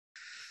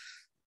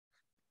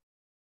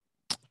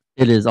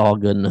It is all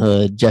good in the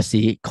hood.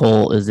 Jesse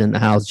Cole is in the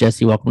house.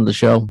 Jesse, welcome to the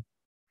show.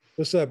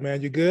 What's up,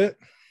 man? You good?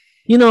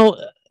 You know,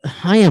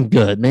 I am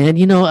good, man.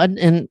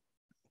 And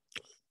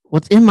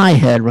what's in my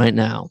head right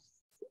now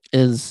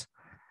is,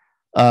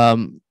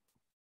 and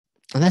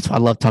that's why I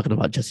love talking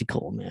about Jesse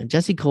Cole, man.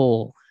 Jesse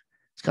Cole,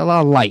 it's got a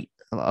lot of light,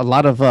 a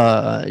lot of,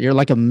 you're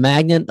like a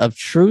magnet of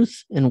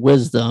truth and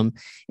wisdom,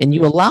 and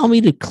you allow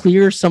me to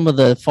clear some of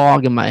the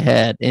fog in my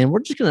head. And we're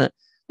just going to,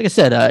 like I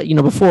said,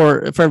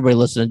 for everybody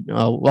listening,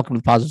 welcome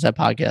to the Positive Side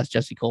Podcast.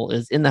 Jesse Cole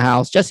is in the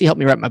house. Jesse helped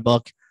me write my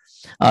book.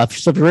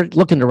 So if you're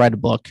looking to write a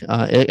book,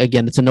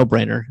 again, it's a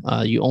no-brainer.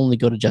 You only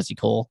go to Jesse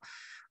Cole.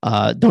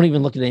 Don't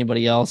even look at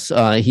anybody else.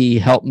 He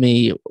helped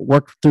me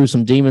work through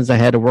some demons I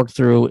had to work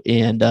through.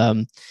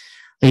 And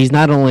he's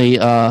not only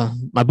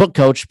my book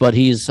coach, but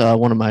he's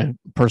one of my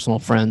personal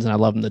friends, and I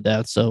love him to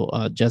death.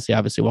 So Jesse,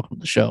 obviously, welcome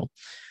to the show.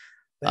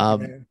 But,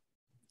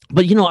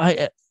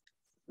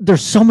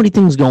 there's so many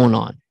things going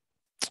on.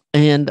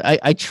 And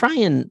I try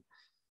and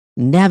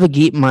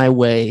navigate my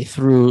way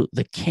through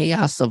the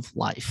chaos of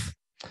life.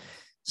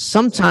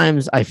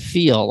 Sometimes I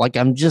feel like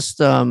I'm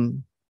just I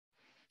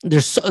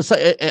guess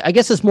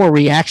it's more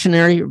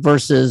reactionary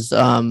versus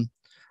what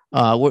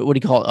do you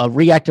call it?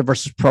 Reactive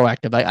versus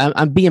proactive.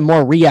 I'm being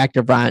more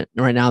reactive right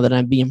now than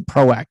I'm being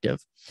proactive.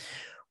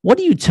 What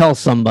do you tell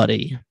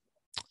somebody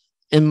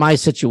in my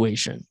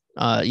situation?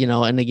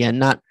 And again,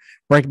 not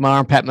break my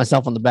arm, pat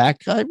myself on the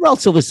back.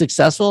 Relatively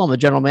successful. I'm a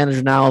general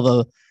manager now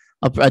of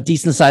a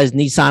decent sized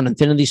Nissan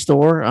Infinity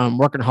store. I'm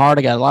working hard.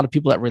 I got a lot of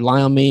people that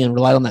rely on me and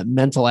rely on that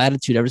mental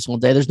attitude every single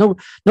day. There's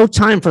no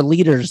time for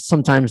leaders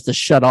sometimes to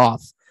shut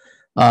off.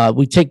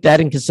 We take that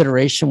in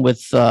consideration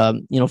with,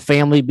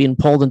 family being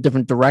pulled in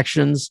different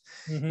directions.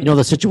 Mm-hmm.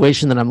 The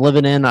situation that I'm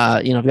living in,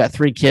 I've got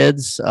 3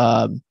 kids.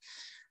 A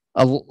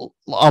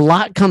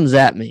lot comes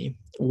at me.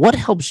 What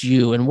helps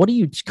you, and what do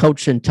you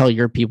coach and tell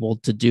your people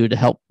to do to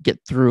help get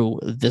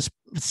through this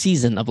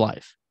season of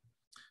life?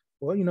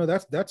 Well,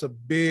 that's a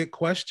big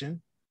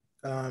question,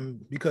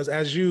 because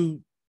as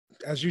you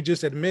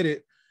just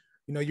admitted,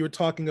 you were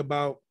talking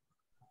about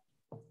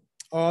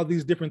all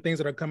these different things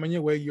that are coming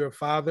your way. You're a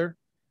father,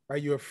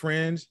 right? You're a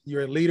friend.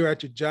 You're a leader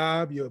at your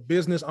job. You're a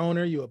business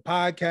owner. You're a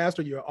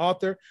podcaster. You're an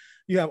author.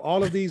 You have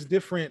all of these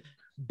different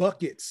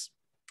buckets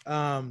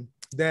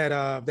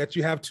that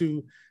you have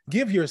to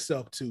give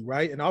yourself to,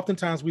 right? And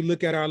oftentimes we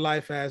look at our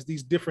life as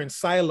these different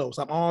silos.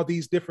 I'm all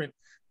these different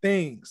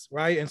things,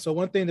 right? And so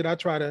one thing that I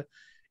try to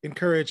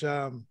encourage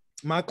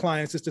my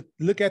clients is to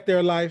look at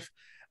their life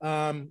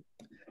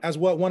as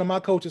what one of my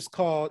coaches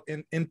called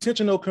an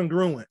intentional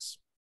congruence.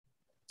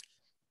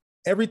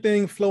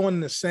 Everything flowing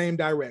in the same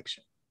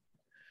direction.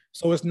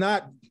 So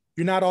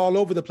you're not all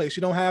over the place.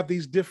 You don't have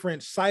these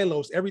different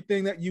silos.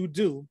 Everything that you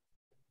do,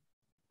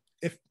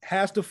 it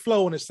has to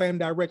flow in the same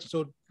direction.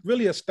 So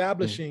really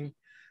establishing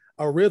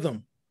a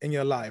rhythm in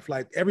your life.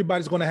 Like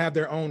everybody's going to have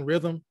their own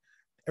rhythm.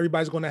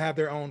 Everybody's going to have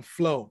their own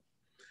flow.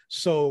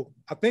 So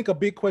I think a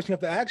big question you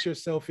have to ask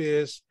yourself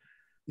is,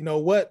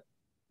 what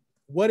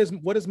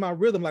is my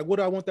rhythm? Like, what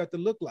do I want that to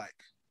look like?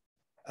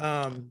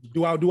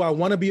 Do I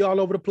want to be all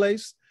over the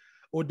place,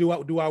 or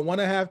do I want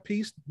to have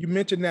peace? You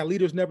mentioned that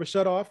leaders never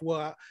shut off.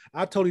 Well,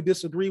 I totally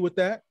disagree with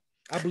that.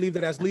 I believe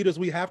that as leaders,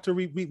 we have to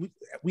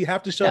we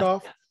have to shut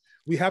off.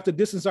 We have to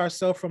distance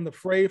ourselves from the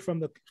fray, from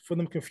the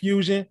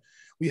confusion.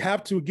 We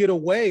have to get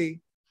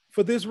away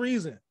for this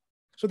reason,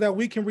 so that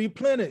we can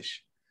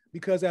replenish.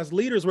 Because as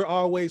leaders, we're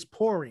always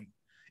pouring.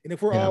 And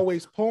if we're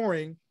always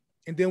pouring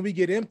and then we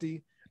get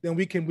empty, then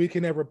we can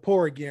never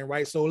pour again,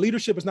 right? So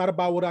leadership is not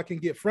about what I can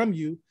get from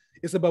you.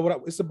 It's about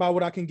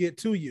what I can get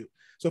to you.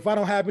 So if I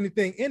don't have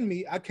anything in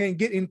me, I can't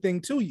get anything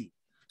to you.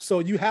 So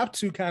you have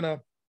to kind of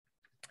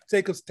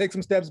take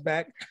some steps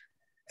back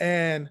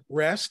and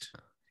rest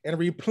and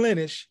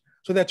replenish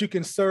so that you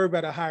can serve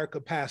at a higher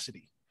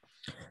capacity.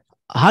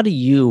 How do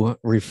you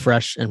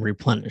refresh and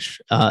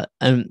replenish?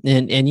 And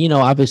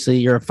obviously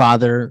you're a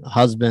father,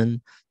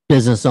 husband,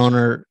 business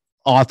owner,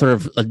 author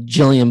of a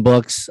jillion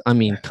books. I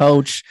mean,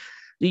 coach,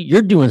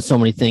 you're doing so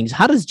many things.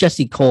 How does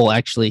Jesse Cole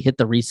actually hit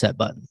the reset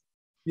button?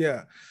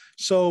 Yeah.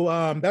 So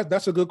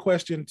that's a good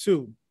question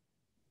too.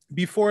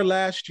 Before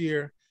last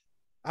year,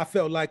 I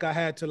felt like I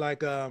had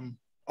to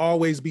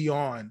always be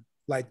on,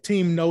 like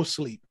team no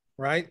sleep,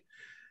 right?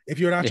 If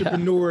you're an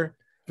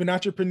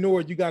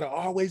entrepreneur, you got to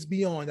always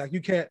be on. Like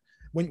you can't,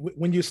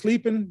 when you're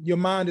sleeping, your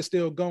mind is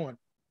still going.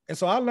 And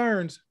so I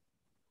learned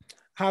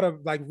how to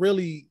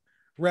really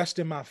rest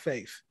in my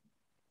faith.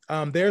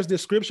 There's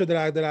this scripture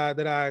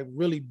that I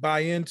really buy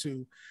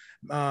into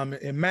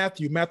in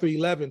Matthew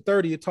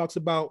 11:30. It talks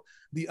about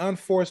the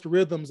unforced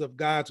rhythms of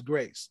God's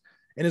grace.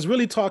 And it's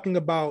really talking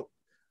about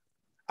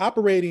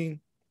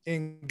operating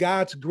in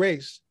God's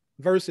grace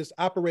versus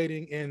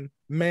operating in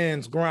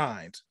man's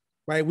grind,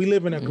 right? We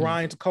live in a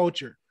grind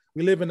culture.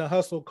 We live in a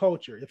hustle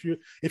culture.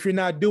 If you're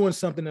not doing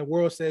something, the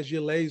world says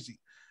you're lazy.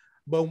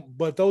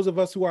 But those of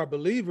us who are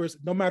believers,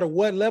 no matter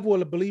what level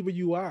of a believer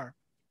you are,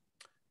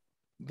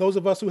 those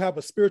of us who have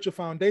a spiritual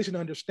foundation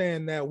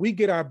understand that we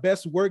get our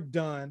best work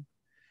done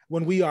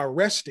when we are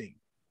resting.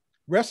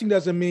 Resting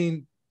doesn't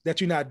mean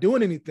that you're not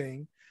doing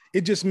anything.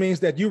 It just means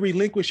that you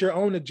relinquish your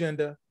own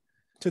agenda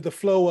to the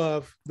flow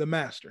of the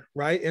master,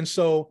 right? And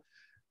so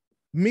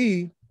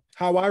me,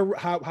 how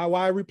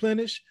I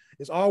replenish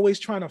is always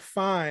trying to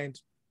find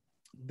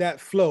that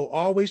flow,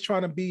 always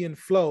trying to be in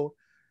flow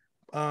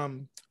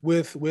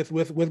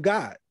with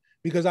God,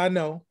 because I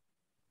know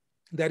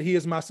that he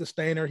is my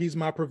sustainer. He's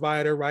my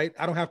provider, right?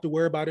 I don't have to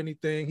worry about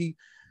anything.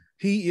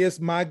 He is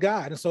my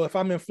God. And so if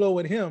I'm in flow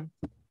with him,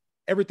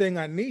 everything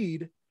I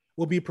need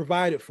will be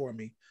provided for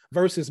me,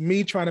 versus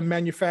me trying to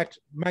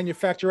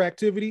manufacture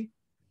activity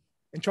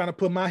and trying to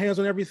put my hands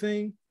on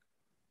everything.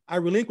 I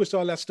relinquish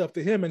all that stuff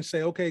to him and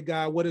say, okay,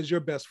 God, what is your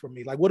best for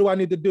me? Like, what do I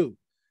need to do?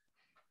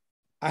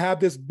 I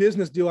have this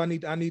business deal I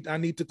need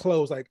to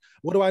close. Like,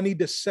 what do I need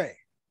to say?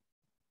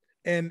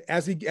 And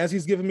as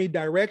he's giving me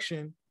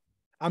direction,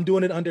 I'm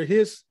doing it under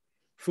his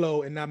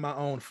flow and not my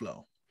own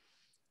flow.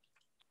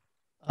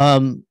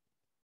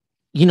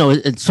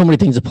 It's so many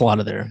things to pull out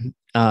of there.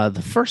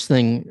 The first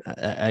thing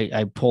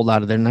I pulled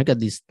out of there, and I got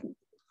these,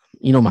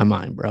 my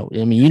mind, bro.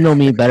 I mean, you know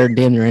me better than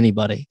damn near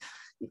anybody.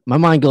 My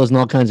mind goes in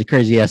all kinds of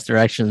crazy ass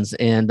directions.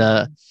 And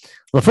the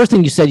first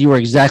thing you said, you were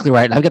exactly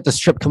right. I've got this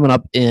trip coming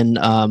up in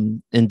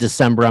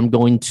December.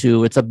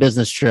 It's a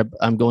business trip.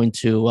 I'm going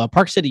to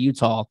Park City,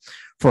 Utah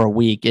for a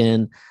week.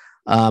 And,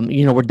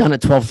 we're done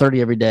at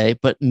 12:30 every day,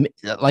 but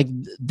like,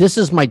 this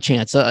is my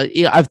chance.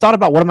 I've thought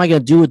about what am I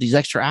going to do with these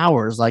extra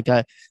hours? Like,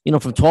 from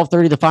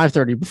 12:30 to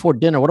 5:30 before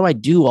dinner, what do I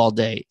do all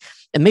day?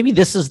 And maybe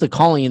this is the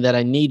calling that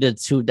I needed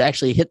to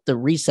actually hit the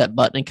reset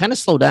button and kind of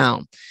slow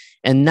down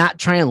and not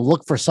try and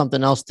look for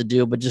something else to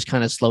do, but just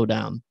kind of slow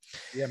down.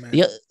 Yeah, man.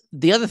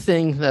 The other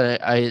thing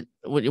that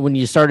when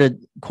you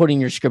started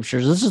quoting your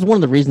scriptures, this is one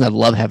of the reasons I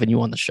love having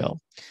you on the show.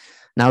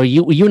 Now,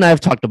 you and I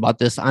have talked about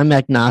this. I'm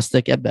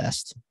agnostic at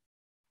best.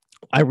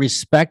 I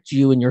respect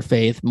you and your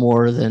faith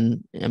more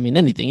than,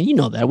 anything. And you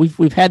know that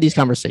we've had these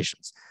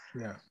conversations.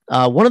 Yeah.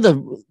 One of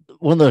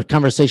the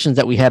conversations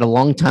that we had a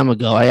long time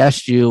ago, I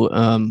asked you,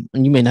 and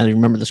you may not even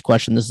remember this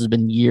question. This has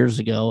been years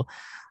ago.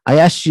 I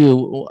asked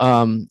you,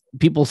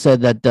 people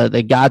said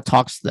that God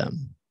talks to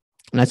them.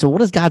 And I said, what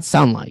does God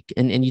sound like?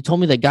 And you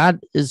told me that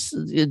God is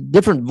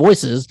different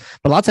voices,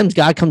 but a lot of times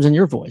God comes in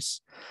your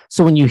voice.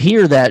 So when you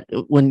hear that,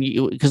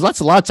 because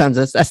a lot of times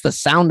that's the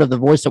sound of the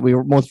voice that we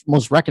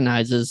most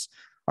recognize is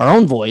our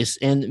own voice.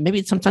 And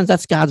maybe sometimes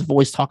that's God's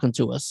voice talking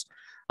to us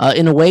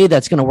in a way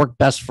that's going to work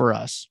best for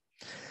us.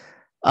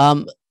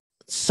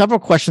 Several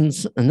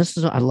questions, and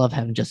I love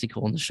having Jesse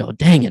Cole on the show.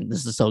 Dang it,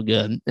 this is so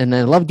good. And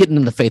I love getting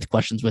into faith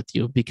questions with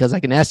you because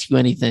I can ask you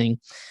anything.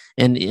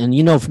 And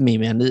for me,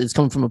 man, it's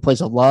coming from a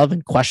place of love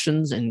and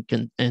questions and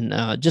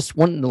just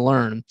wanting to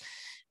learn.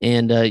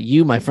 And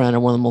you, my friend, are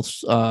one of the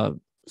most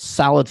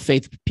solid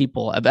faith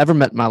people I've ever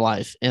met in my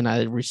life. And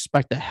I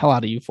respect the hell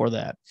out of you for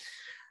that.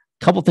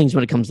 A couple things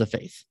when it comes to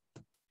faith.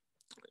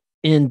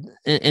 And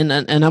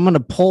I'm going to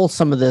pull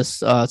some of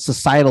this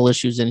societal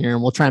issues in here,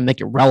 and we'll try and make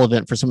it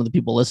relevant for some of the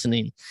people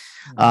listening.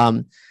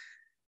 I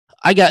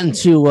got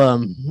into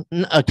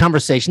a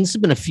conversation. This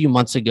has been a few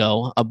months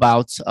ago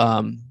about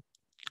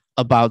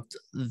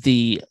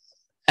the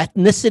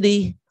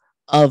ethnicity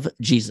of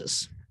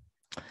Jesus.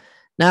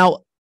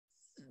 Now,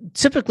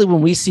 typically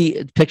when we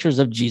see pictures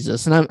of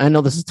Jesus, and I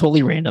know this is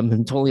totally random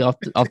and totally off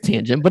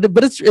tangent, but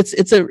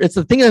it's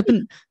a thing I've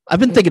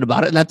been thinking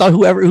about it, and I thought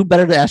who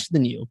better to ask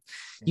than you.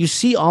 You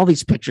see all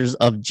these pictures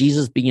of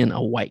Jesus being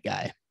a white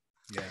guy.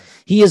 Yeah.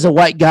 He is a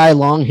white guy,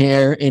 long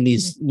hair, and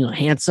he's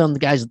handsome. The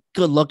guy's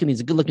good looking.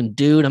 He's a good looking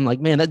dude. I'm like,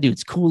 man, that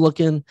dude's cool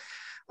looking.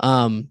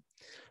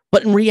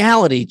 But in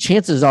reality,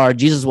 chances are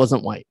Jesus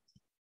wasn't white.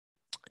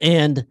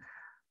 And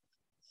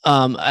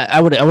I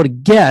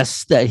would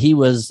guess that he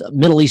was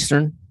Middle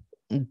Eastern,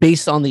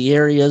 based on the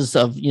areas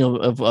of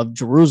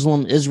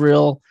Jerusalem,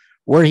 Israel,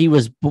 where he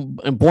was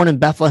born in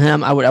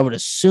Bethlehem. I would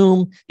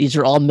assume these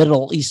are all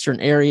Middle Eastern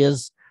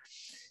areas.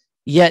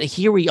 Yet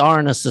here we are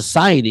in a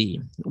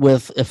society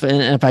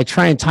if I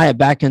try and tie it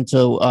back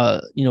into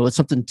with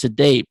something to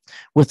date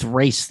with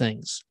race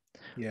things,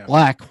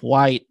 black,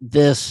 white,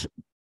 this,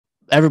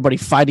 everybody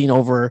fighting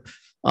over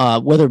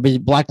whether it be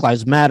Black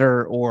Lives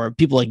Matter or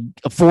people like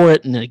for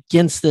it and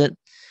against it.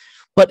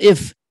 But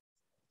if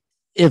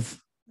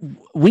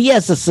we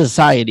as a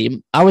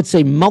society, I would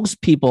say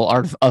most people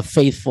are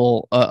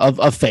faithful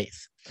of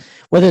faith,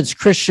 whether it's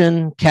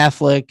Christian,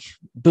 Catholic,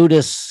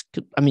 Buddhist,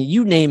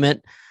 you name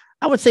it.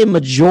 I would say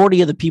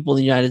majority of the people in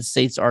the United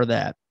States are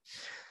that.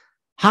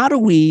 How do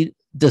we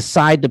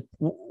decide to,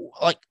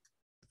 like,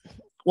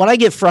 what I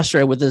get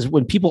frustrated with is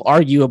when people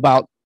argue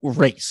about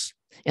race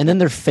and then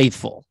they're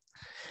faithful.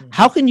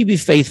 How can you be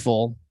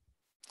faithful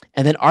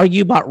and then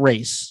argue about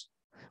race,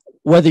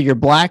 whether you're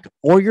black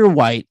or you're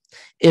white,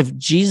 if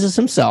Jesus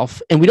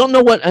himself, and we don't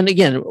know what, and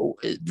again,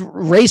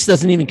 race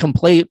doesn't even come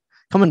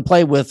and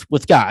play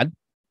with God.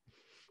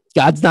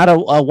 God's not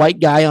a white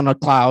guy on a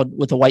cloud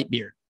with a white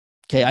beard.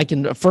 Okay, I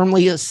can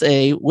firmly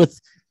say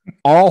with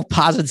all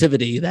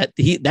positivity that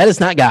that is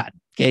not God.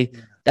 Okay,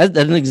 that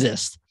doesn't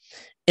exist.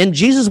 And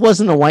Jesus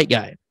wasn't a white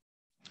guy.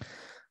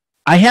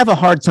 I have a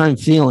hard time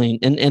feeling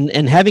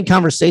and having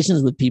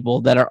conversations with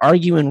people that are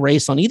arguing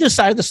race on either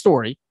side of the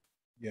story.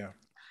 Yeah.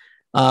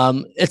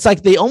 It's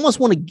like they almost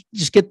want to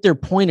just get their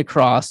point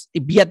across,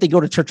 yet they go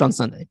to church on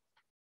Sunday.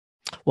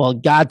 Well,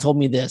 God told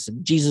me this,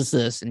 and Jesus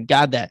this, and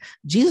God that.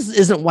 Jesus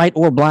isn't white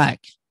or black.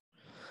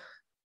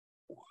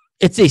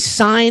 It's a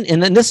sign,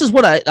 and then this is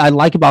what I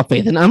like about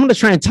faith, and I'm going to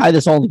try and tie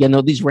this all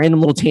together, these random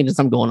little tangents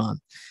I'm going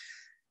on.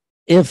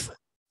 If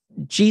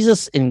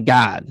Jesus and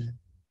God,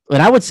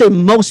 and I would say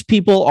most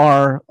people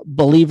are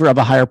believer of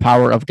a higher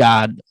power of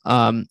God.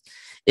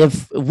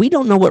 If we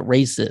don't know what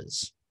race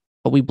is,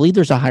 but we believe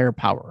there's a higher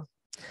power,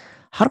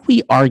 how do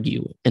we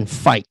argue and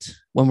fight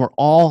when we're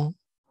all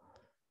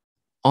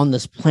on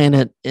this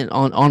planet and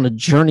on a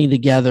journey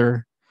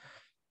together?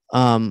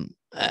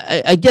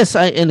 I guess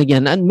and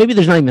again, maybe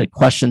there's not even a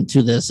question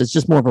to this. It's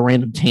just more of a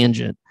random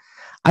tangent.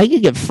 I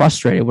can get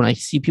frustrated when I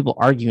see people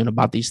arguing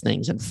about these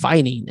things and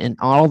fighting and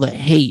all the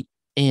hate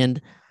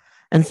and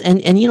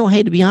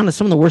hey, to be honest,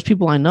 some of the worst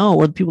people I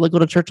know are the people that go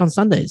to church on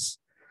Sundays,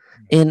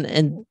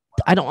 and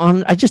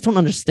I just don't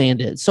understand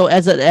it. So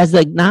as an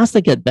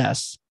agnostic at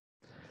best,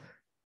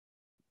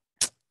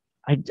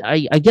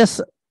 I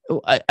guess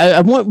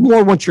I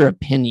want your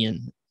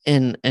opinion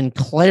and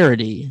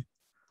clarity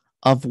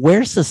of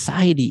where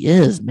society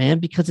is, man,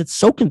 because it's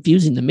so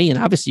confusing to me. And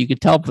obviously you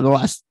could tell for the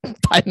last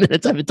 5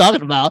 minutes I've been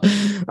talking about,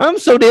 I'm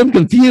so damn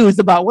confused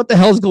about what the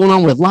hell's going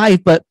on with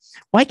life. But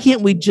why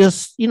can't we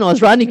just,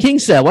 as Rodney King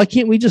said, why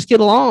can't we just get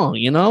along?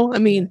 I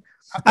mean,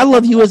 I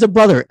love you as a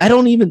brother.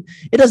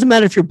 It doesn't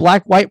matter if you're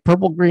black, white,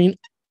 purple, green.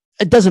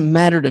 It doesn't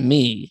matter to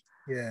me.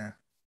 Yeah.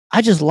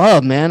 I just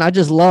love, man. I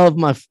just love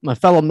my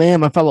fellow man,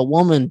 my fellow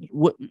woman,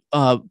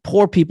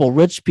 poor people,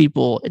 rich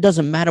people. It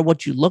doesn't matter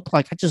what you look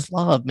like. I just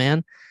love,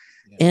 man.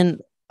 Yeah.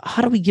 And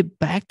how do we get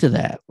back to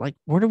that? Like,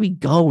 where do we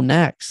go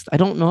next? I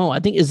don't know. I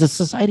think, is the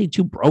society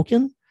too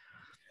broken?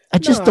 I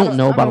just don't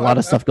know about a lot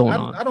of stuff going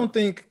on. I don't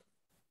think,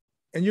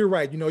 and you're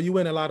right. You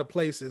went a lot of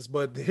places,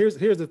 but here's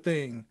the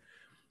thing.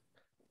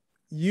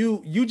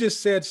 You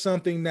just said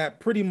something that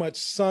pretty much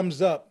sums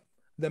up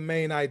the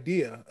main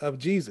idea of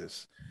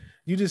Jesus.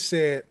 You just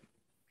said,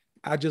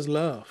 I just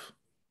love,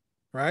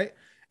 right?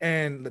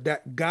 And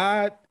that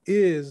God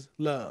is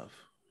love,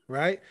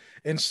 right?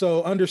 And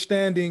so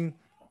understanding,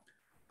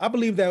 I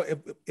believe that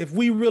if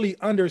we really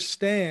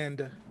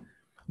understand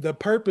the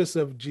purpose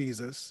of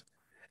Jesus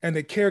and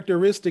the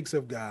characteristics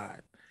of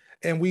God,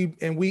 and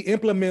we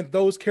implement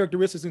those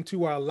characteristics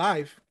into our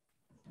life,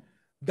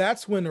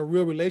 that's when a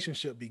real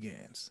relationship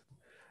begins.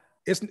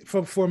 It's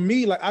for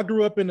me, like I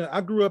grew up in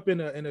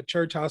a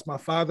church house. My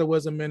father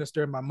was a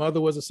minister, my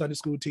mother was a Sunday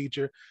school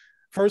teacher.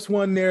 First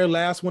one there,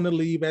 last one to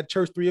leave, at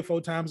church 3 or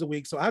 4 times a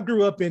week. So I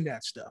grew up in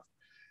that stuff.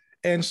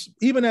 And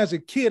even as a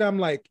kid, I'm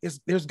like,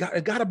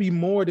 it got to be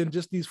more than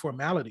just these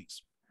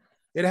formalities.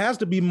 It has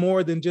to be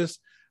more than just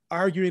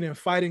arguing and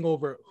fighting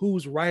over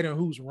who's right and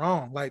who's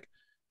wrong. Like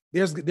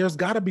there's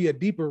got to be a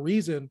deeper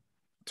reason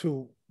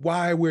to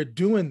why we're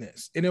doing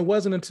this. And it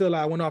wasn't until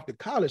I went off to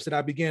college that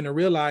I began to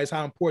realize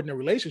how important a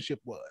relationship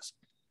was.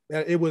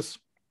 That it was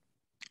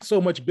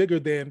so much bigger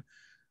than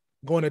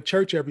going to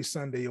church every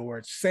Sunday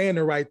or saying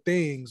the right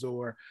things,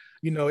 or,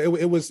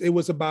 it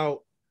was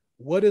about,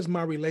 what does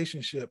my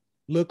relationship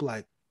look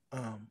like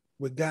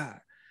with God?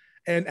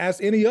 And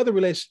as any other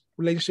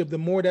relationship, the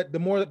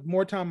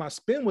more time I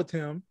spend with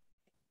him,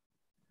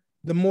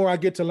 the more I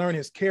get to learn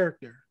his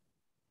character.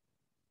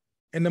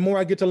 And the more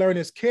I get to learn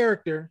his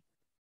character,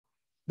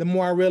 the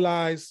more I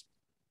realize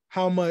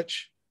how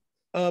much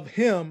of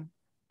him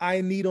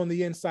I need on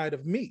the inside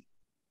of me,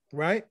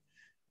 right?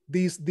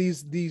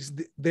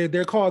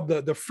 They're called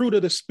the fruit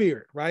of the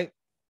spirit, right?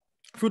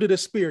 Fruit of the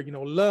spirit,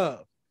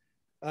 love,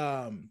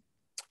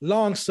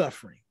 long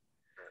suffering,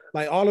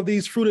 like all of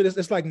these fruit of this,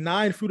 it's like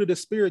 9 fruit of the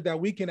spirit that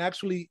we can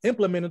actually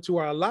implement into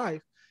our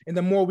life. And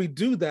the more we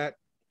do that,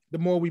 the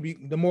more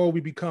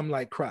we become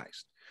like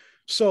Christ.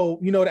 So,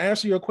 to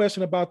answer your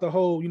question about the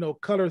whole,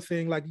 color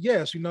thing, like,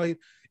 yes,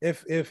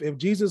 if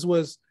Jesus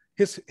was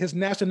his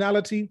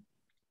nationality,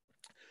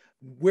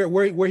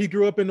 where he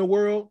grew up in the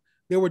world,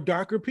 there were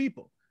darker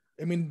people.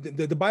 I mean,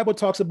 the Bible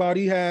talks about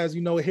he has,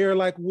 hair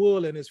like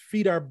wool and his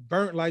feet are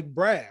burnt like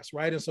brass,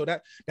 right? And so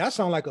that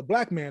sounds like a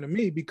black man to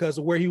me because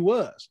of where he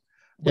was.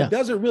 But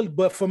doesn't really,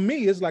 but for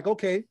me, it's like,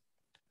 okay,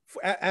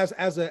 as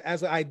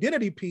an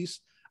identity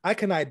piece, I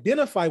can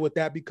identify with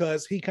that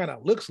because he kind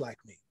of looks like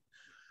me.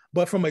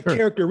 But from a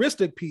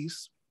characteristic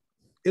piece,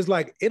 it's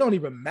like, it don't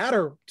even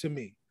matter to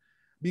me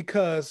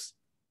because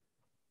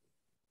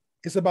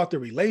it's about the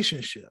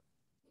relationship,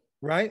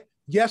 right?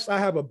 Yes, I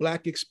have a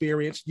black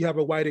experience. You have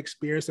a white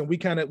experience, and we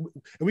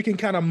can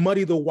kind of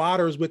muddy the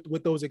waters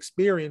with those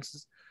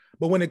experiences.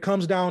 But when it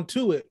comes down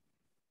to it,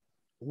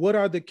 what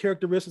are the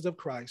characteristics of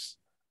Christ?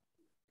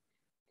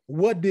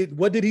 What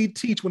did he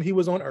teach when he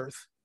was on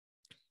earth?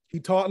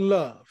 He taught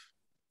love.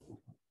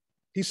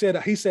 He said,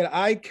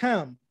 I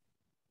come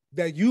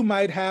that you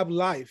might have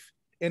life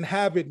and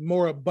have it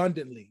more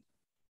abundantly,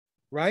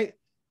 right?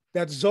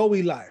 That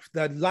Zoe life,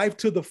 that life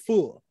to the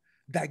full,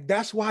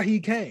 that's why he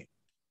came.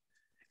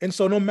 And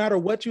so no matter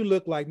what you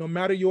look like, no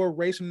matter your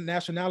race and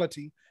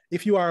nationality,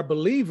 if you are a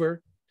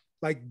believer,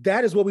 like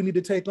that is what we need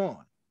to take on.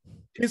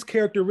 His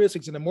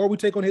characteristics. And the more we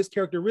take on his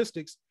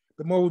characteristics,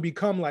 the more we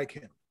become like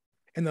him.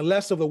 And the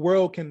less the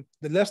world can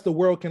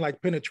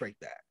like penetrate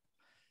that.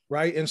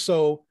 Right. And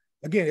so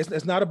again,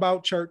 it's not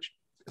about church.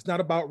 It's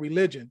not about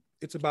religion.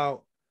 It's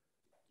about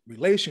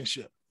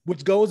relationship,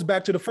 which goes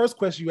back to the first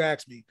question you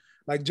asked me.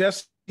 Like,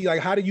 Jesse,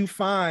 like, how do you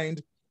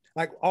find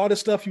like all the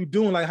stuff you're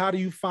doing? Like, how do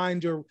you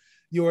find your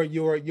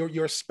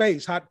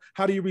space?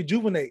 How do you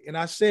rejuvenate? And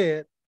I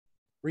said,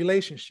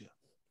 relationship.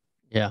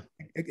 Yeah.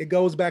 It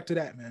goes back to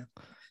that, man.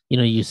 You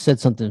know, you said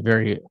something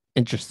very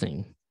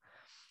interesting.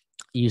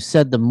 You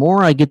said the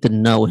more I get to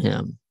know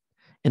him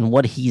and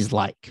what he's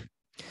like,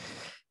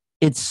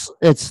 it's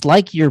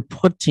like you're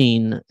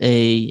putting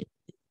a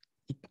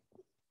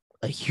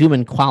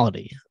human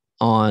quality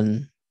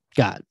on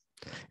God.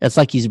 It's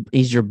like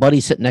he's your buddy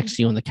sitting next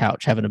to you on the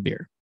couch having a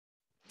beer.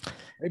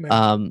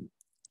 Amen.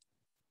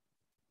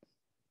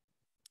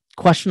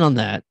 Question on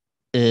that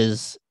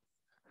is,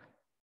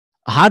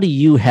 how do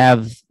you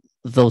have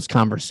those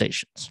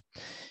conversations?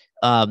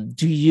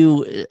 Do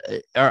you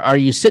are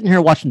you sitting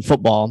here watching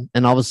football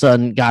and all of a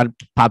sudden God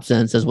pops in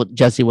and says, "What,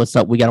 Jesse, what's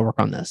up? We got to work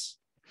on this."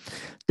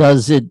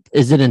 Is it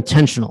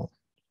intentional?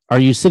 Are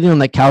you sitting on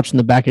that couch in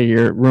the back of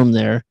your room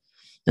there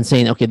and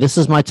saying, "Okay, this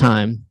is my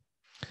time.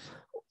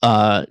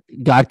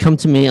 God, come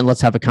to me and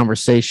let's have a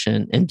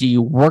conversation." And do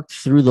you work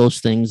through those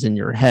things in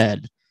your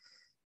head?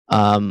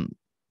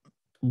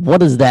 What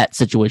does that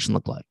situation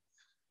look like?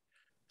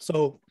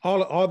 So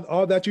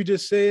all that you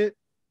just said,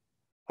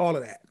 all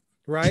of that,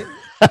 right?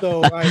 So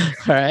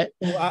like, all right.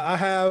 So I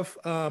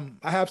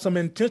have some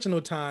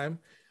intentional time,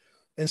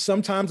 and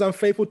sometimes I'm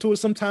faithful to it.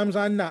 Sometimes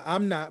I'm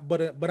not,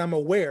 but I'm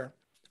aware.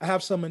 I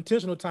have some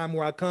intentional time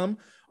where I come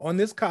on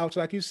this couch,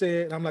 like you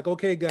said, and I'm like,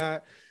 okay,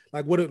 God,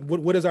 like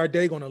what is our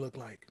day going to look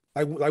like?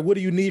 Like what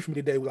do you need from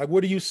me today? Like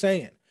what are you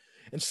saying?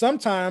 And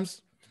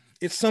sometimes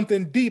it's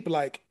something deep,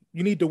 like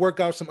you need to work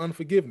out some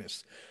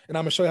unforgiveness, and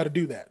I'm gonna show you how to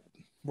do that,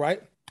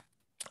 right?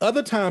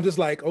 Other times it's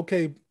like,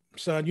 okay,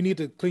 son, you need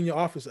to clean your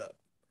office up,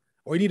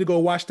 or you need to go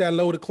wash that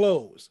load of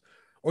clothes,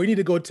 or you need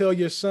to go tell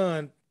your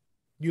son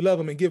you love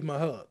him and give him a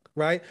hug,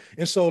 right?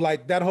 And so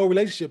like that whole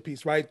relationship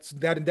piece, right?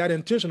 That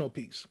intentional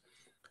piece.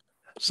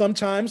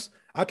 Sometimes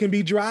I can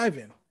be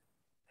driving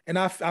and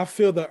I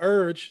feel the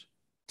urge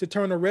to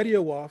turn the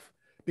radio off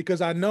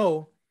because I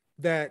know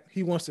that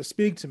he wants to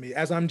speak to me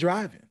as I'm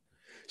driving.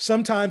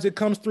 Sometimes it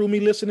comes through me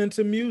listening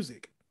to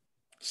music.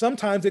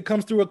 Sometimes it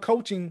comes through a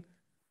coaching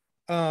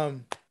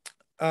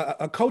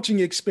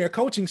experience,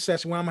 coaching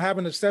session, when I'm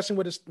having a session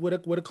with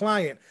a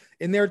client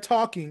and they're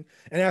talking,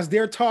 and as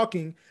they're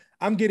talking,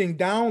 I'm getting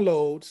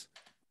downloads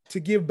to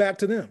give back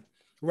to them,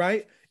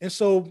 right? And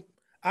so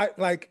I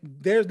like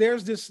there's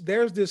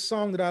this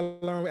song that I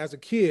learned as a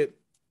kid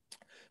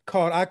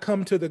called "I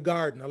Come to the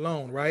Garden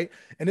Alone," right?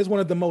 And it's one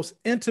of the most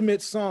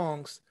intimate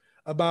songs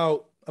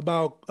about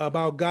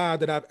God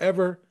that I've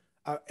ever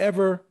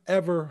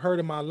heard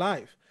in my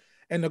life.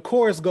 And the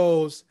chorus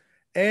goes,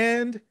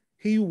 "And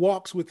he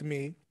walks with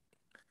me,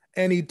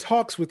 and he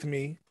talks with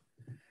me,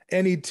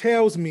 and he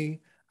tells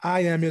me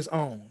I am his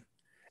own.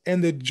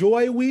 And the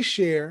joy we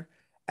share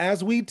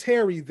as we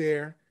tarry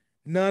there,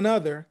 none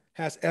other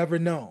has ever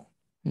known."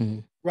 Mm-hmm.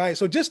 Right?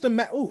 So just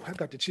imagine, oh, I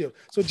got the chill.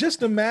 So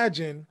just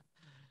imagine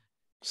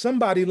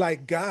somebody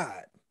like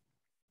God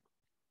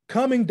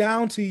coming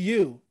down to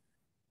you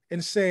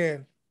and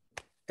saying,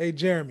 "Hey,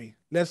 Jeremy,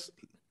 let's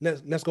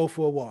go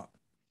for a walk.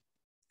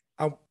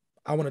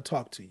 I want to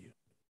talk to you."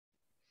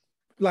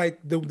 Like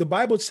the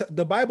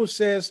Bible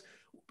says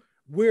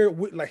we're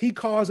like, he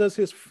calls us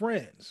his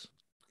friends.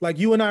 Like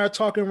you and I are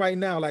talking right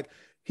now, like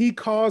he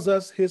calls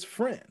us his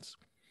friends.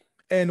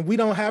 And we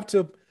don't have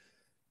to,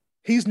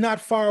 he's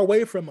not far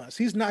away from us.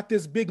 He's not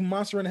this big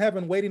monster in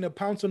heaven waiting to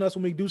pounce on us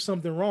when we do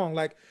something wrong.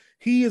 Like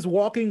he is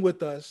walking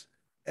with us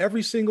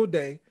every single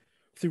day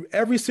through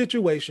every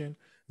situation,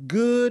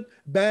 good,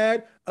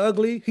 bad,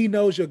 ugly. He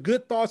knows your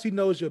good thoughts. He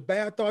knows your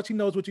bad thoughts. He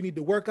knows what you need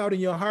to work out in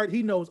your heart.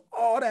 He knows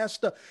all that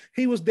stuff.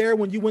 He was there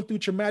when you went through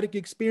traumatic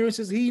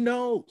experiences. He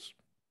knows.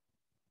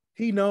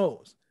 He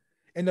knows.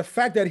 And the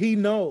fact that he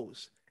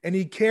knows and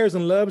he cares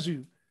and loves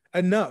you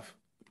enough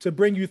to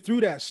bring you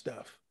through that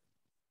stuff.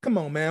 Come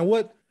on, man.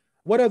 What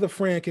other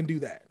friend can do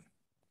that?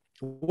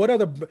 What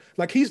other,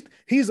 like he's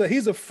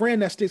a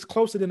friend that sticks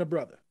closer than a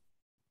brother.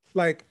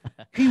 Like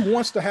he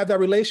wants to have that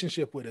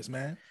relationship with us,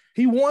 man.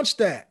 He wants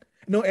that.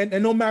 No,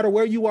 and no matter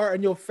where you are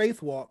in your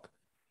faith walk,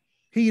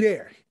 he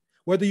there.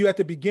 Whether you're at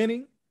the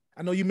beginning,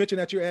 I know you mentioned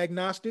that you're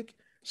agnostic.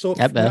 So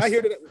when I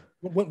hear that,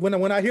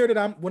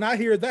 when I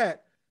hear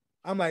that,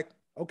 I'm like,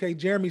 okay,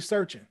 Jeremy's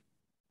searching,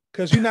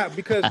 because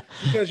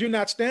you're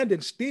not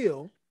standing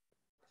still,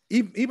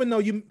 even though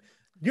you're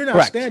not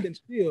Correct. Standing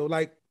still,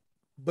 like,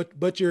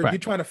 but you're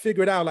trying to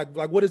figure it out,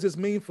 like what does this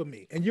mean for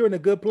me? And you're in a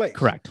good place.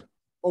 Correct.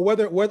 Or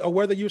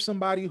whether you're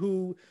somebody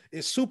who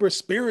is super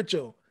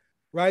spiritual,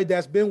 right?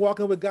 That's been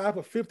walking with God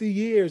for 50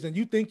 years and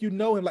you think you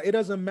know him. Like it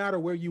doesn't matter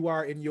where you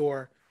are in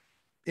your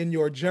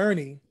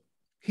journey.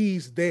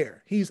 he's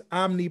there. He's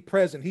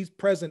omnipresent. He's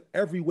present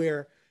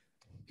everywhere.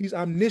 He's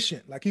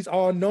omniscient. Like he's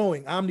all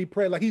knowing,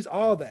 omnipresent. Like he's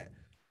all that.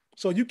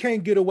 So you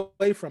can't get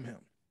away from him.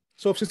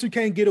 So since you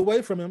can't get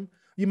away from him,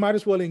 you might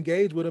as well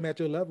engage with him at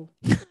your level.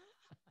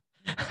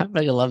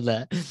 I love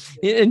that.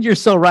 And you're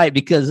so right,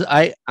 because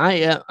I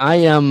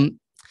am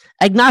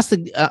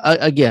agnostic.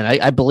 Again,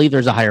 I believe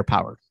there's a higher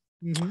power.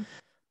 Mm-hmm.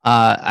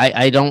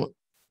 I don't,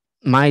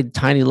 my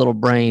tiny little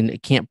brain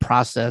can't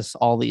process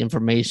all the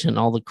information,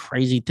 all the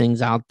crazy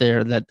things out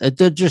there, that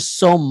there's just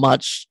so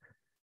much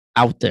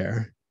out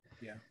there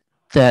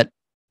that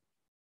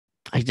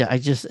I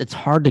just, it's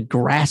hard to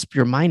grasp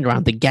your mind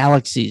around the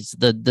galaxies,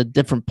 the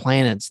different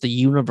planets, the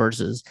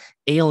universes,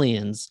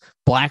 aliens,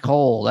 black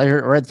holes. I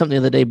read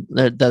something the other day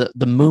that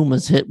the moon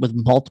was hit with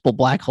multiple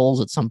black holes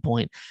at some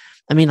point.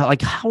 I mean,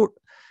 like, how,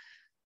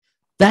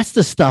 that's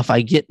the stuff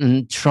I get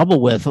in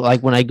trouble with.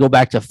 Like when I go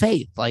back to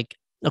faith, like,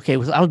 okay, I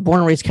was born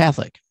and raised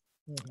Catholic.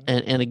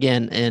 Mm-hmm. And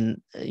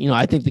again, you know,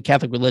 I think the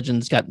Catholic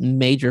religion's got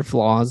major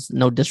flaws,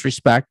 no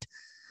disrespect.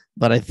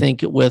 But I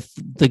think with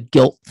the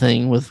guilt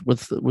thing,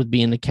 with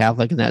being a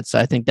Catholic, and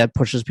I think that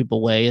pushes people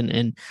away,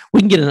 and we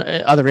can get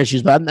into other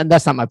issues, but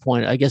that's not my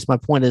point. I guess my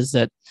point is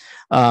that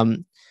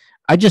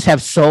I just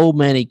have so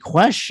many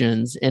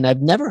questions, and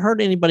I've never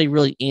heard anybody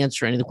really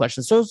answer any of the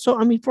questions. So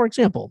I mean, for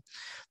example,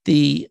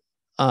 the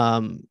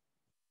I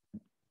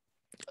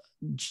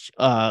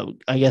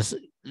guess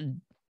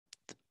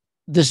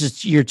this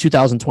is year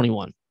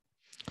 2021.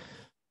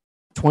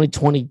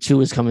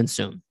 2022 is coming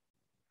soon.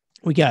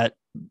 We got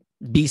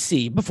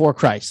BC, before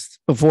Christ.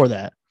 Before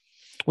that,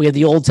 we have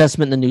the Old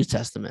Testament and the New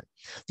Testament.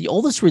 The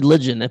oldest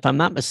religion, if I'm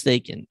not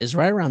mistaken, is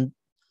right around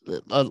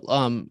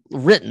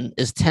written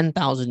is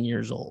 10,000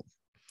 years old.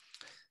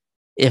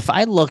 If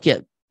I look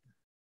at,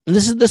 and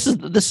this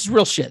is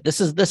real shit.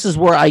 This is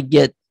where I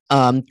get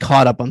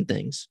caught up on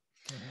things.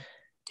 Mm-hmm.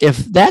 If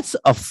that's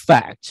a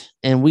fact,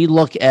 and we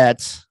look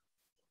at,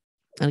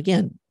 and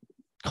again,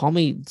 call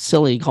me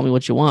silly, call me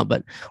what you want,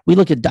 but we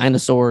look at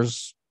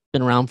dinosaurs,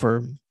 been around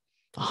for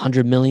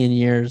 100 million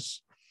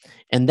years,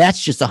 and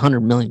that's just 100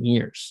 million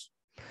years.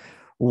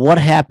 What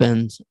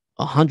happened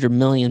 100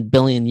 million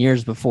billion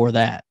years before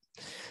that?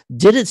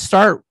 Did it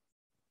start?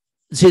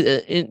 See,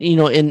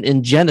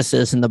 in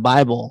Genesis, in the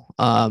Bible,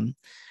 I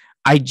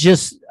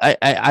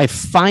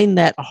find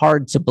that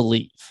hard to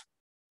believe.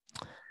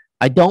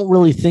 I don't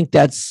really think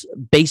that's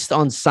based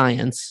on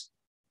science.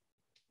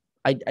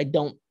 I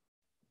don't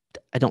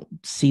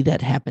see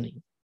that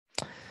happening.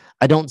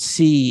 I don't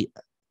see.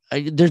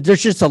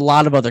 There's just a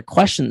lot of other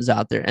questions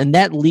out there, and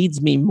that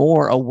leads me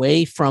more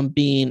away from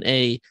being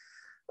a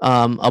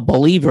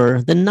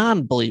believer than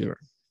non-believer,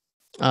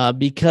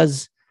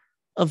 because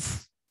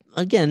of,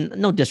 again,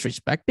 no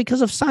disrespect,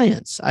 because of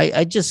science.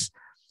 I just,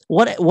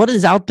 what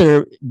is out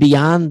there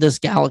beyond this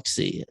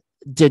galaxy?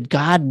 Did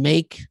God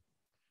make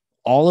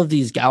all of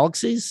these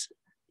galaxies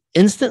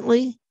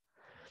instantly?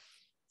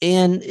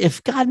 And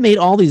if God made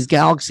all these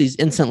galaxies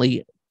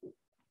instantly,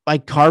 by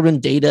carbon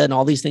data and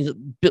all these things,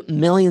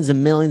 millions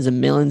and millions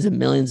and millions and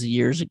millions of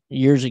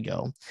years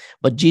ago.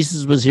 But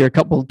Jesus was here a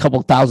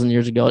couple thousand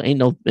years ago. Ain't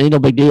no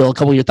big deal. A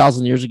couple of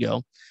thousand years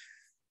ago.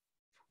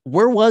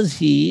 Where was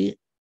he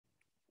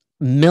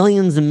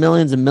millions and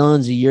millions and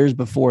millions of years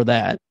before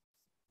that?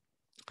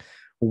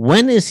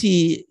 When is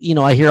he? You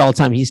know, I hear all the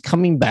time he's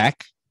coming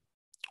back.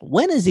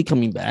 When is he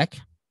coming back?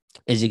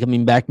 Is he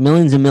coming back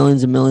millions and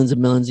millions and millions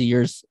and millions of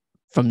years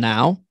from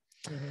now?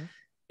 Mm-hmm.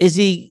 Is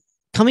he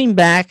coming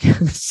back?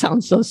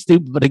 Sounds so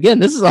stupid, but again,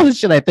 this is all the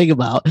shit I think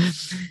about.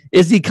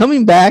 Is he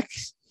coming back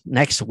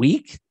next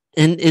week?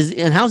 And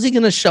how's he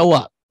going to show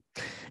up?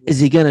 Is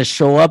he going to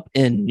show up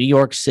in New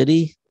York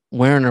City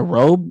wearing a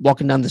robe,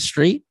 walking down the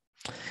street?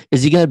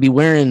 Is he going to be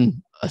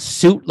wearing a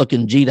suit,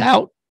 looking G'd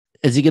out?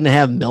 Is he going to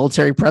have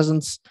military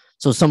presence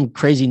so some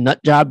crazy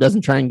nut job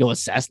doesn't try and go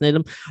assassinate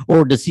him?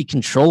 Or does he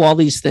control all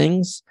these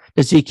things?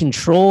 Does he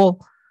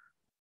control,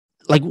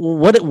 like,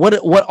 what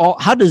all?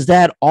 How does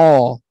that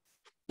all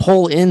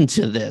pull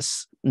into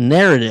this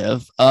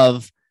narrative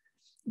of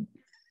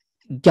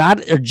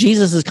God or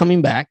Jesus is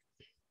coming back?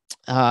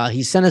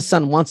 He sent his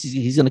son once.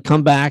 He's going to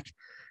come back,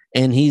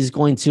 and he's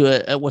going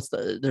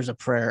to there's a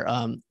prayer.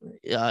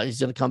 He's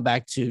going to come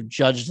back to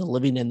judge the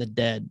living and the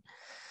dead.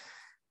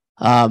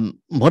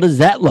 What does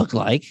that look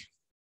like?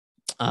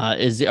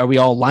 Are we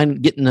all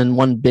getting in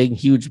one big,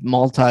 huge,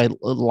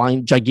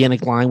 multi-line,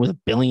 gigantic line with 1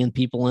 billion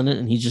people in it,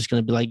 and he's just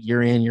going to be like,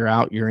 you're in, you're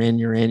out, you're in,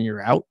 you're in,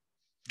 you're out?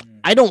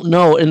 I don't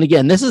know. And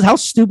again, this is how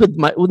stupid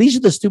these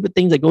are the stupid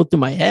things that go through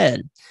my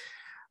head.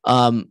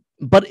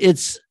 But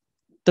it's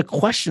the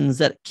questions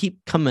that keep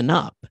coming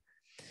up.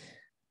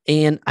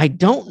 And I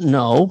don't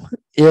know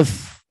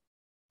if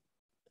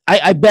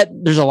I bet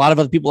there's a lot of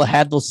other people that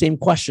had those same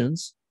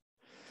questions.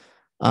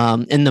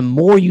 And the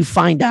more you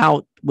find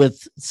out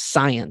with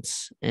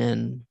science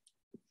and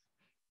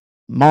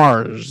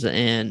Mars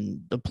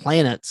and the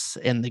planets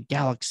and the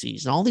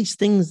galaxies and all these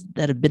things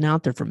that have been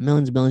out there for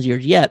millions and millions of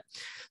years, yet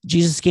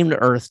Jesus came to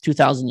Earth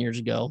 2,000 years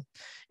ago,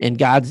 and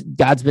God's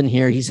been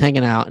here. He's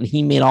hanging out, and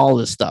he made all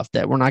this stuff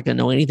that we're not going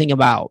to know anything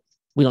about.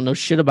 we don't know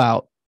shit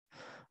about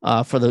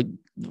for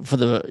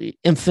the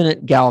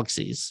infinite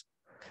galaxies.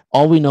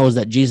 All we know is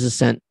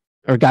that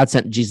God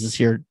sent Jesus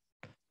here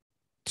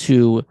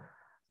to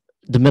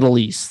the Middle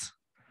East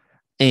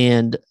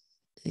and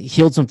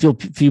healed some few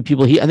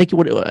people. I think he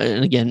would,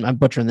 and again, I'm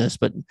butchering this,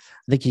 but I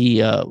think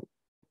he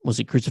was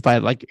he crucified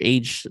at like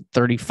age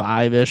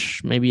 35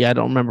 ish, maybe. I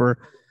don't remember.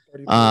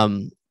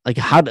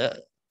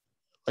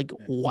 Like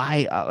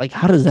why? Like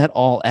how does that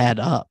all add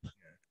up?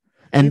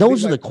 And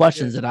those are the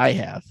questions that I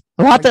have.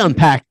 A lot to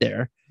unpack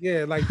there.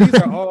 Yeah, like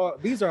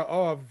these are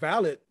all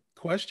valid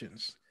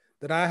questions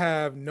that I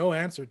have no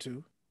answer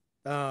to.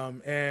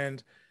 I'm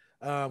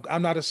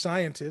not a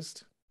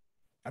scientist.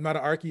 I'm not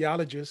an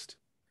archaeologist.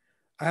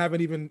 I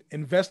haven't even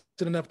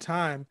invested enough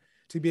time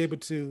to be able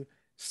to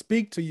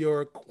speak to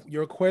your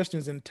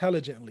questions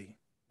intelligently.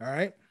 All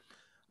right.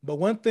 But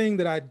one thing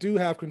that I do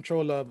have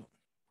control of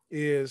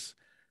is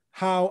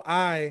how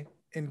I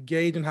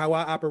engage and how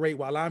I operate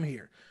while I'm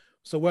here.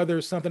 So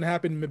whether something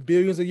happened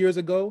billions of years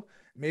ago,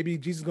 maybe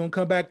Jesus is going to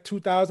come back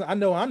 2000. I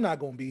know I'm not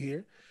going to be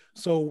here.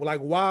 So like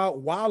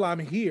while I'm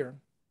here,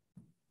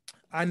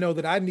 I know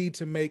that I need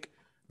to make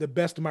the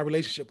best of my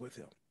relationship with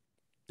him.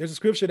 There's a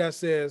scripture that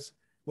says,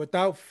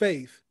 without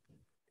faith,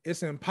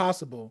 it's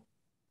impossible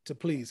to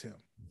please him,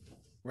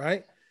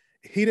 right?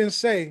 He didn't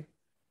say,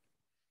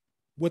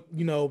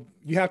 you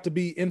have to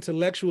be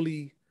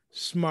intellectually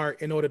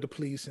smart in order to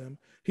please him.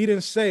 He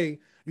didn't say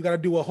you got to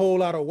do a whole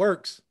lot of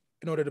works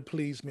in order to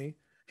please me.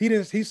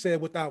 He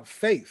said, without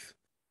faith,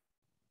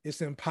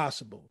 it's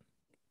impossible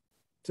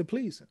to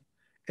please him.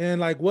 And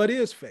like, what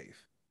is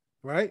faith,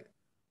 right?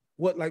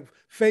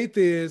 Faith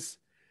is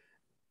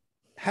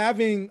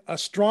having a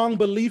strong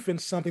belief in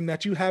something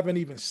that you haven't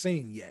even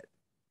seen yet.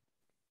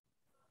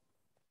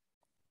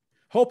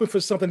 Hoping for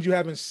something you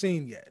haven't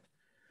seen yet,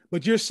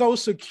 but you're so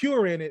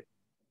secure in it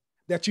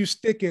that you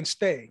stick and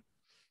stay,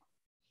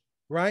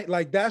 right?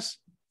 Like that's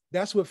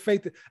what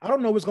faith is. I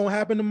don't know what's going to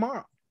happen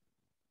tomorrow.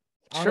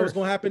 I don't know what's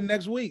going to happen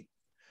next week.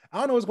 I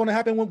don't know what's going to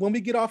happen when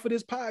we get off of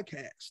this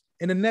podcast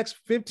in the next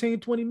 15,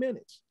 20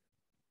 minutes.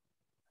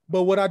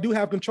 But what I do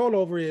have control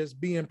over is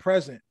being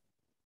present,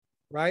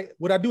 right?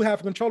 What I do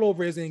have control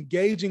over is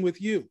engaging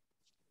with you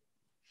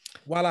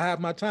while I have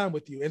my time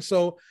with you. And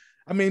so,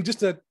 I mean, just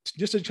to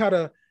try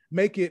to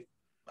make it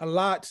a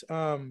lot,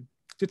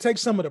 to take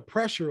some of the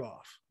pressure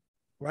off,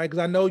 right?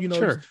 Because I know, you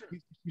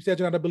said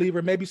you're not a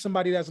believer. Maybe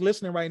somebody that's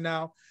listening right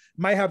now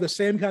might have the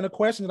same kind of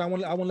questions. I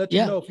want to let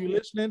you know, if you're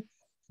listening,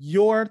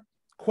 your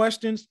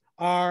questions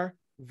are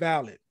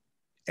valid.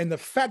 And the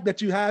fact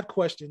that you have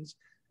questions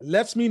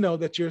lets me know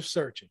that you're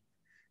searching.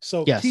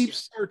 So keep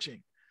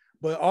searching.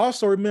 But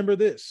also remember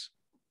this.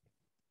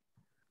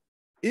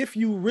 If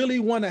you really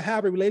want to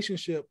have a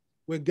relationship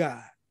with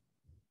God,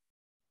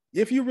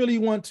 if you really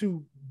want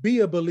to be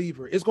a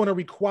believer, it's going to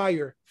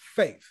require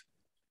faith,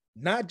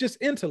 not just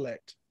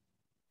intellect,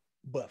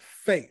 but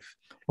faith.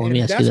 Well, let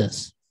me ask you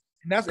this.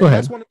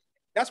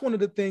 That's one of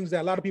the things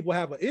that a lot of people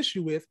have an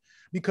issue with,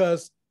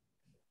 because,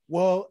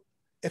 well,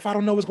 if I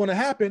don't know what's going to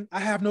happen, I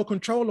have no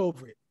control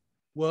over it.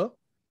 Well,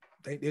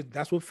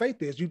 that's what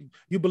faith is.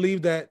 You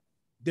believe that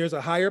there's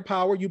a higher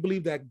power. You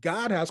believe that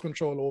God has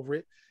control over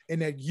it,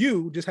 and that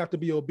you just have to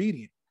be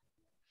obedient.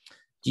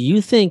 Do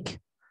you think,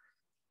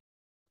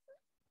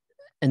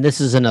 and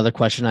this is another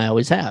question I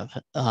always have,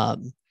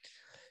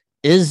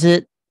 is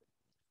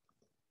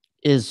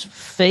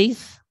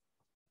faith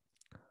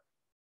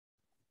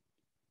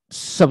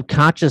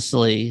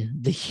subconsciously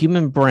the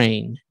human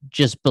brain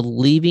just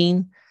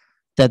believing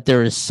that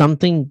there is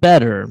something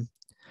better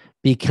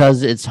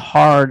because it's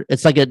hard?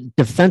 It's like a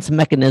defense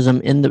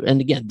mechanism and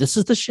again, this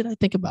is the shit I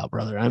think about,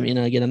 brother. I mean,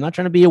 again, I'm not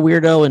trying to be a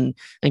weirdo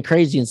and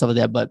crazy and stuff like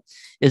that, but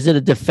is it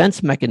a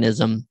defense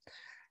mechanism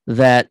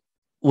that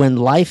when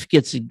life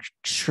gets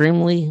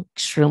extremely,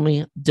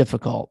 extremely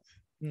difficult,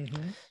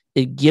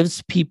 it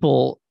gives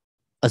people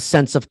a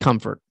sense of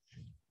comfort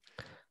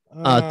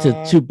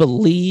to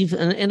believe,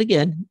 and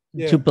again,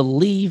 to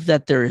believe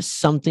that there is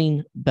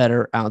something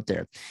better out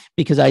there?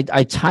 Because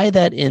I tie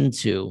that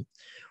into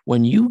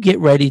when you get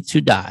ready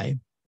to die,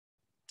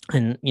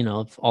 and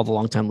if all the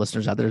longtime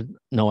listeners out there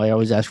know, I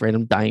always ask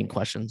random dying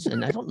questions,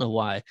 and I don't know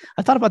why.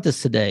 I thought about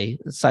this today,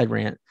 side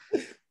rant,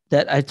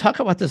 that I talk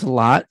about this a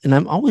lot, and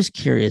I'm always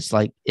curious,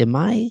 like, is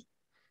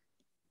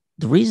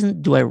the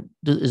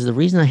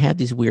reason I have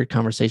these weird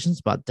conversations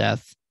about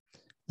death?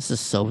 This is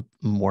so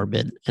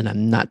morbid, and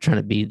I'm not trying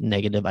to be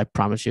negative, I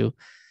promise you.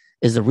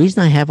 Is the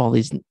reason I have all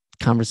these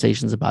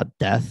conversations about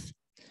death,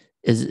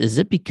 is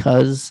it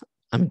because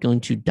I'm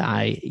going to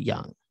die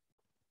young?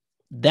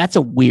 That's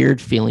a weird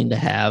feeling to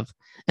have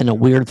and a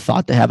weird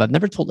thought to have. I've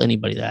never told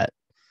anybody that,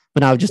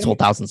 but now I've just told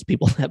thousands of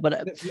people that.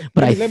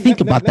 But I think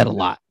about that a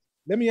lot.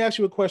 Let me ask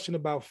you a question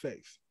about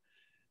faith,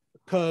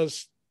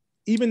 because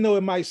even though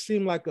it might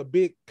seem like a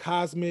big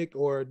cosmic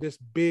or this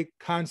big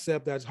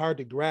concept that's hard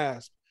to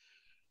grasp,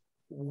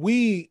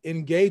 we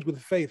engage with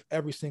faith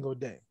every single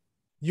day.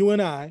 You and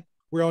I,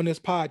 we're on this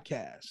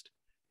podcast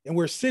and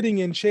we're sitting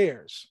in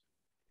chairs.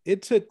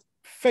 It took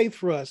faith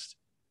for us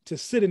to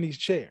sit in these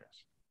chairs.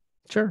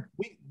 Sure.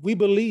 We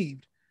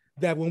believed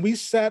that when we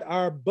sat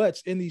our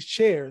butts in these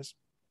chairs,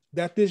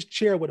 that this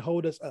chair would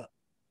hold us up.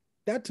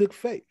 That took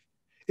faith.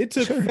 It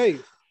took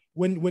faith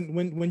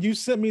when you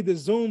sent me the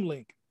Zoom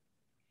link,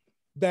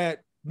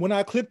 that when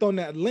I clicked on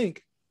that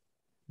link,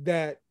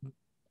 that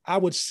I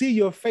would see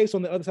your face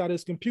on the other side of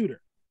this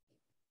computer.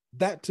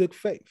 That took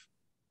faith.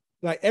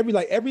 Like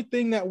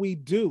everything that we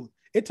do,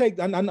 it takes.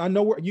 I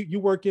know you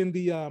work in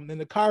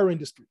the car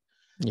industry,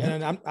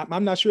 and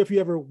I'm not sure if you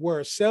ever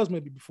were a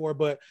salesman before,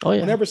 but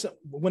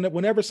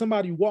whenever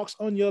somebody walks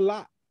on your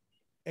lot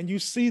and you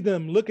see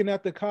them looking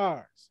at the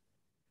cars,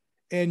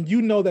 and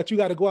you know that you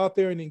got to go out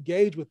there and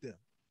engage with them,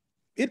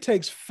 it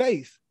takes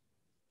faith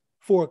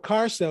for a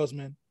car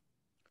salesman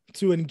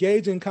to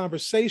engage in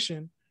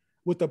conversation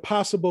with a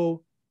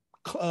possible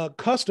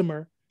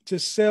customer to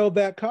sell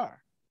that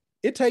car.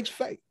 It takes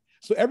faith.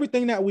 So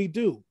everything that we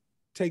do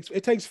takes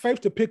faith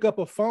to pick up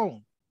a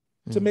phone,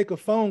 to make a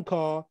phone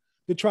call,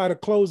 to try to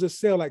close a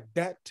sale. Like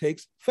that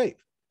takes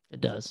faith. It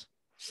does.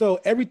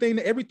 So everything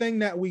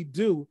that we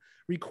do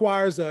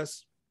requires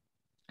us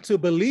to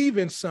believe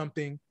in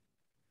something,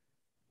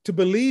 to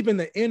believe in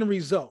the end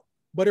result,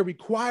 but it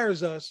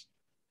requires us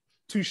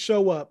to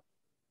show up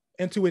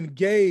and to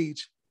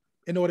engage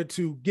in order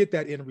to get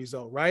that end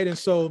result, right? And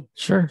so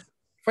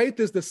faith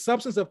is the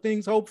substance of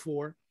things hoped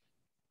for,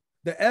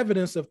 the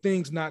evidence of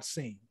things not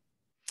seen.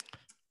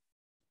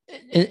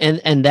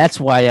 And that's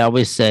why I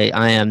always say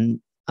I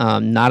am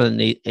not an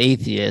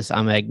atheist.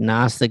 I'm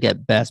agnostic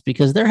at best,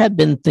 because there have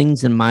been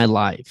things in my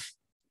life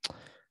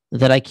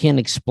that I can't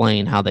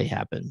explain how they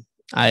happen.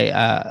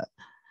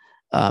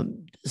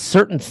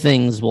 Certain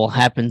things will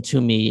happen to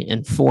me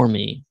and for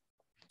me,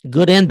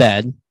 good and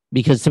bad,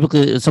 because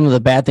typically some of the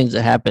bad things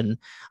that happen,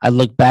 I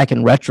look back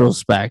in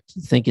retrospect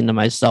thinking to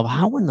myself,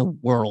 how in the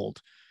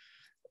world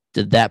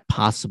did that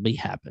possibly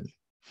happen?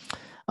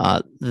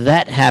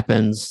 That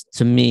happens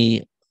to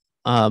me.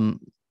 I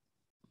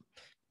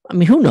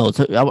mean, who knows?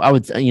 I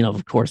would,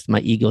 of course, my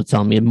ego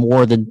telling me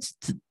more than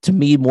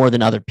more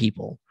than other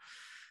people.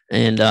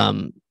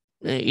 And,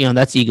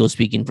 that's ego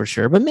speaking for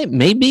sure, but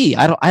maybe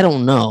I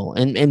don't know.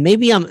 And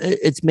maybe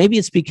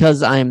it's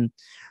because I'm,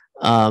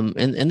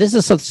 and this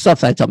is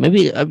stuff that I tell,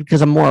 maybe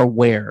because I'm more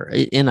aware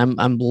and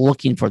I'm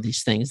looking for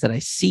these things, that I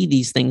see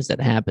these things that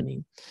are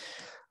happening.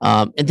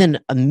 And then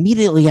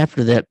immediately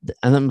after that,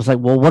 and I was like,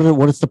 well,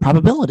 what is the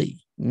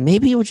probability?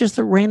 Maybe it was just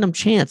a random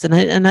chance.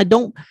 And I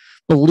don't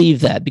believe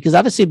that, because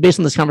obviously based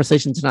on this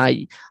conversation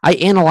tonight, I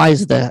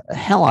analyze the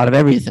hell out of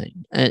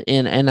everything.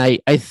 And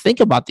I think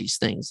about these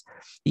things,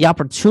 the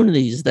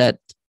opportunities that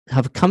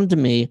have come to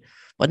me,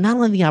 but not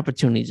only the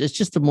opportunities, it's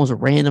just the most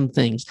random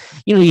things.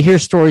 You hear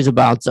stories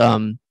about,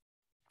 someone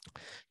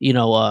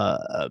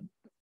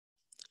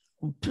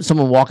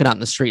walking out in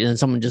the street and then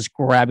someone just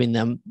grabbing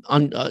them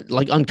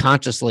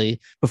unconsciously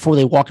before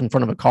they walk in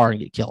front of a car and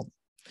get killed.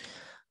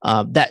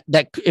 That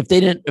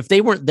if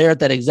they weren't there at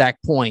that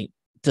exact point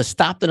to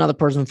stop another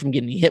person from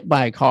getting hit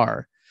by a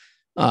car,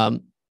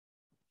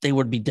 they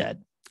would be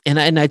dead.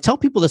 And I tell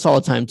people this all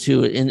the time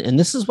too. And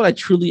this is what I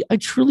truly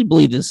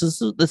believe. This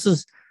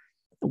is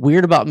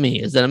weird about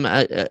me, is that I'm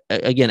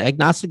again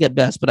agnostic at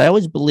best, but I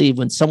always believe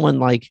when someone,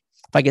 like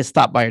if I get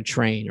stopped by a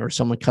train or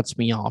someone cuts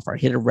me off or I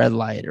hit a red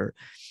light, or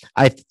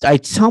I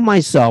tell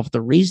myself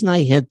the reason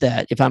I hit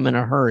that if I'm in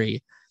a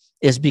hurry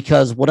is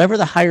because whatever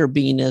the higher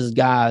being is,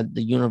 God,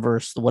 the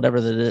universe,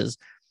 whatever that is,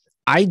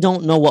 I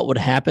don't know what would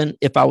happen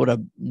if I would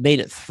have made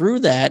it through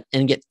that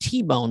and get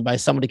T-boned by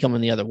somebody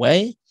coming the other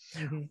way.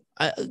 Mm-hmm.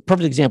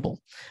 Perfect example.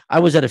 I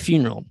was at a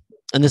funeral,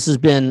 and this has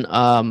been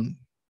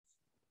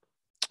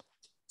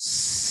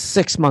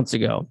 6 months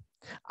ago.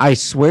 I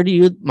swear to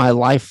you, my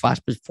life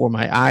flashed before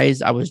my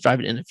eyes. I was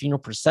driving in a funeral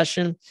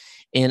procession,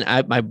 and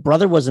my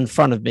brother was in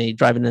front of me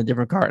driving in a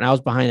different car, and I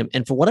was behind him.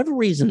 And for whatever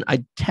reason,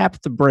 I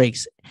tapped the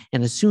brakes,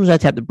 and as soon as I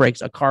tapped the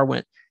brakes, a car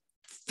went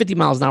 50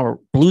 miles an hour,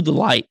 blew the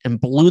light, and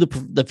blew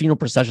the funeral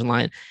procession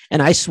line.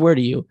 And I swear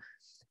to you,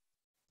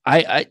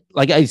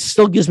 it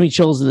still gives me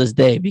chills to this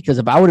day, because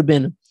if I would have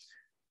been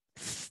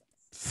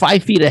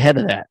 5 feet ahead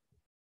of that,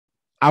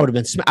 I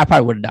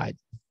probably would have died.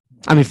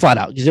 I mean, flat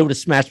out, because it would have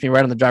smashed me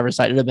right on the driver's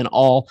side. It would have been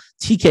all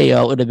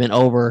TKO. It would have been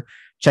over.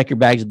 Check your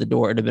bags at the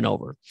door. It would have been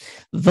over.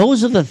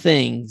 Those are the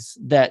things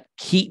that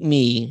keep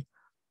me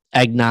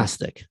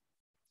agnostic.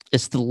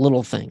 It's the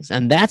little things.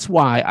 And that's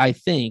why I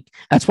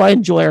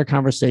enjoy our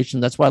conversation.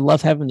 That's why I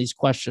love having these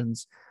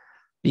questions,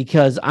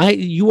 because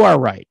you are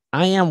right.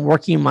 I am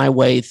working my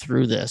way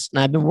through this.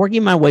 And I've been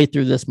working my way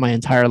through this my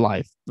entire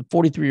life. I'm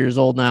 43 years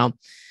old now,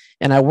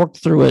 and I worked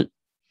through it.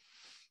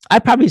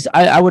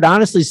 I would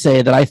honestly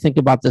say that I think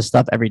about this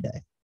stuff every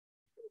day.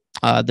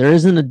 There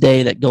isn't a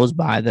day that goes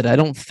by that I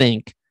don't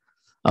think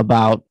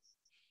about,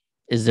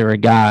 is there a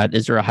God?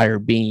 Is there a higher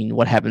being?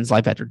 What happens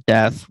life after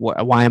death?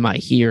 Why am I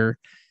here?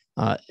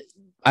 I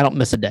don't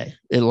miss a day.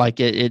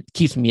 It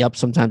keeps me up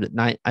sometimes at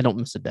night. I don't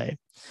miss a day.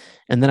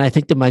 And then I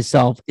think to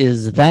myself,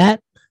 is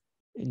that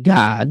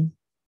God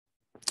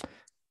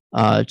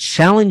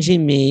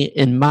challenging me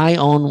in my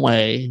own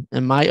way,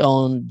 in my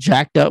own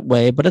jacked up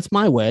way, but it's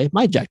my way,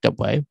 my jacked up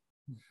way,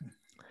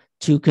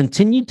 to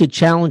continue to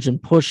challenge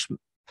and push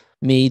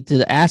me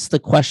to ask the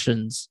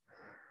questions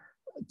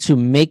to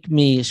make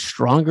me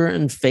stronger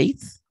in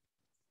faith?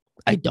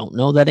 I don't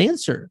know that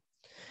answer,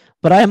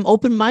 but I am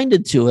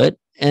open-minded to it.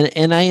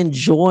 And I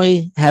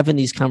enjoy having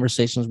these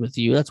conversations with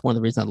you. That's one of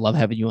the reasons I love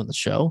having you on the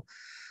show,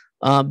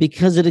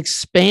 because it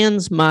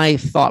expands my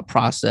thought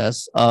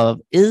process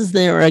of, is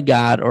there a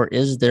God or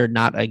is there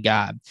not a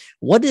God?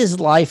 What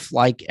is life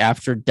like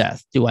after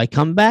death? Do I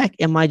come back?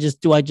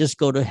 Do I just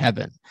go to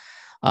heaven?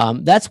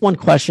 That's one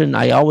question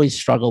I always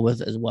struggle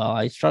with as well.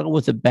 I struggle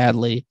with it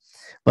badly.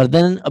 But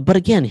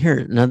again, here,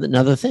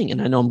 another thing,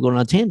 and I know I'm going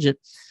on a tangent,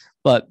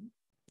 but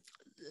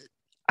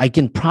I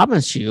can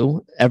promise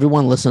you,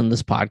 everyone listening to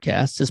this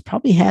podcast has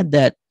probably had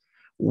that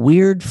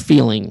weird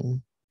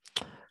feeling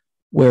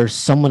where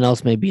someone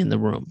else may be in the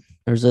room.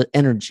 There's an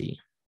energy,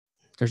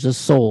 there's a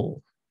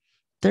soul,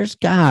 there's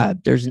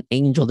God, there's an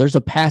angel, there's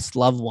a past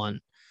loved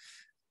one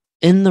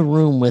in the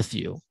room with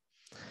you.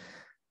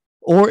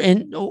 You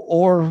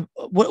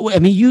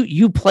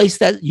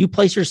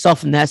place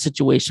yourself in that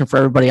situation. For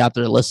everybody out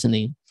there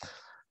listening,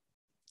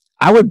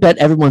 I would bet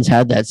everyone's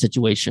had that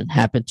situation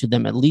happen to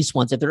them at least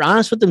once. If they're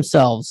honest with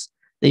themselves,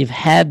 they've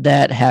had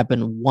that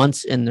happen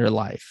once in their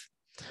life.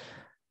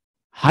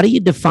 How do you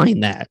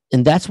define that?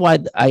 And that's why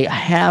I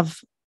have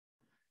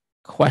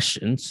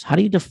questions. How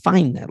do you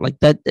define that? Like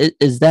that,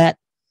 is that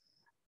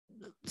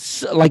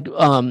like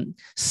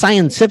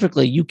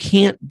scientifically, you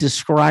can't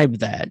describe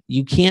that.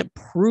 You can't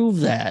prove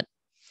that.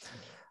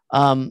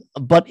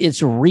 But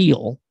it's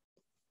real.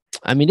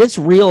 I mean, it's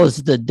real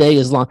as the day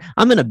is long.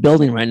 I'm in a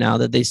building right now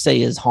that they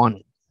say is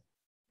haunted.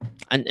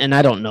 And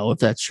I don't know if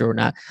that's true or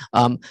not.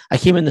 I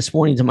came in this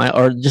morning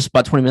or just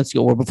about 20 minutes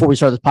ago, or before we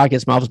started this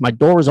podcast, my office, my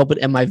door was open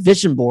and my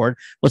vision board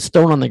was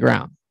thrown on the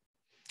ground.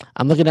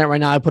 I'm looking at it right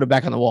now. I put it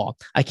back on the wall.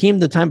 I came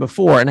the time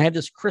before and I have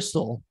this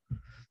crystal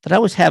that I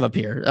always have up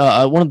here.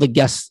 One of the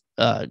guests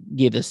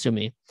gave this to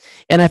me,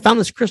 and I found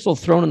this crystal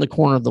thrown in the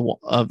corner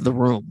of the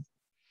room.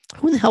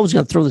 Who the hell was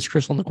going to throw this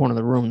crystal in the corner of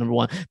the room? Number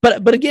one,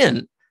 but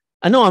again,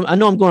 I know I'm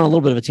going on a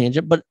little bit of a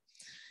tangent, but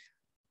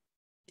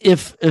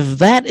if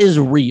that is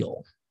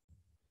real,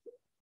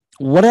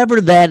 whatever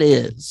that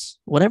is,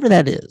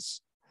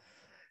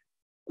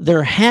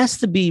 there has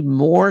to be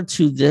more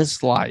to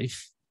this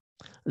life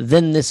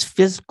than this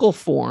physical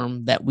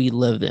form that we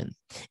live in.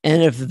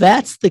 And if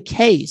that's the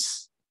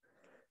case,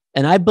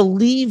 and I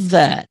believe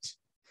that,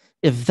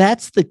 if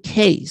that's the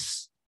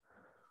case,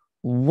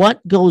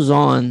 what goes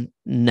on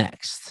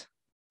next?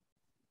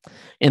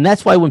 And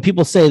that's why when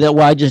people say that,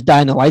 well, I just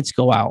die and the lights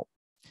go out,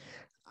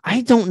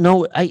 I don't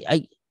know.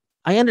 I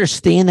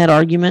understand that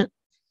argument.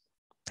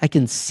 I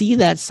can see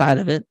that side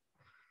of it,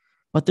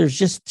 but there's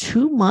just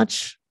too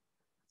much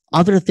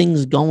other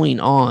things going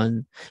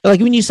on.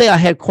 Like when you say I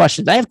have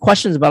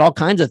questions about all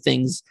kinds of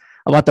things,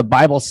 about the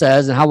Bible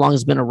says and how long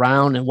it's been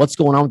around and what's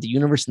going on with the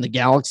universe and the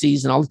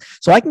galaxies and all.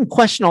 So I can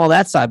question all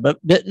that side, but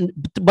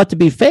to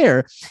be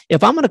fair,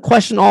 if I'm going to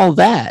question all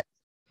that,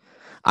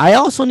 I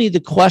also need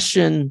to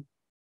question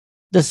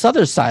this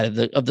other side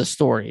of the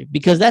story,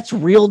 because that's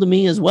real to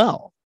me as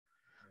well.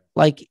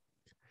 Like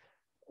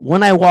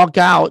when I walk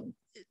out,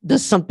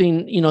 does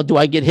something, do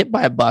I get hit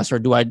by a bus, or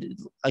do I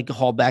like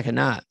haul back or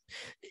not?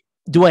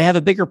 Do I have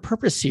a bigger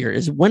purpose here?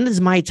 When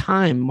is my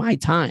time?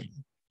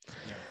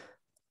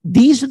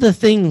 These are the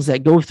things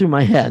that go through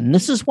my head. And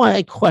this is why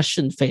I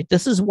question faith.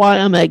 This is why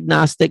I'm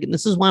agnostic. And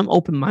this is why I'm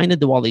open-minded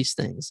to all these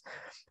things.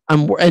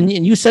 And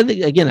you said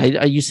that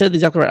again, you said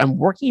exactly right. I'm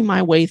working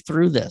my way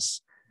through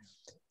this.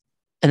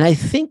 And I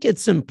think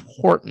it's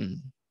important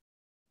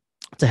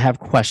to have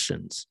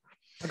questions.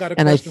 I got a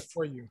question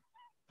for you.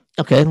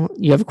 Okay.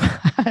 You have,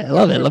 I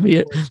love it. Let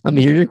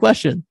me hear your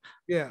question.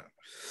 Yeah.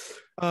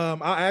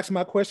 I'll ask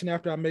my question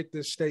after I make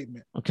this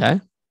statement.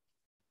 Okay.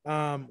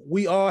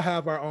 We all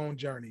have our own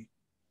journey,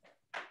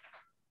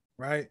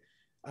 right?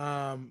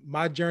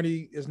 My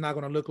journey is not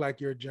going to look like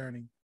your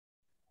journey.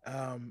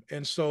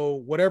 And so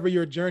whatever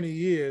your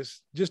journey is,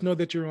 just know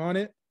that you're on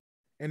it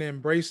and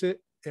embrace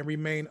it and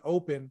remain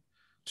open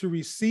to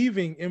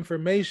receiving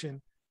information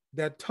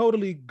that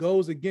totally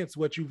goes against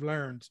what you've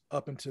learned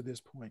up until this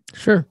point.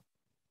 Sure.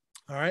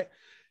 All right.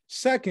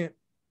 Second,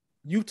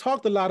 you've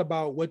talked a lot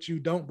about what you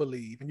don't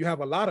believe, and you have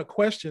a lot of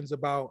questions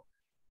about,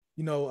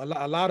 a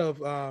lot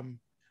of,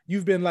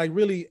 you've been like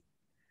really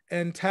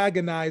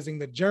antagonizing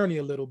the journey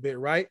a little bit,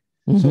 right?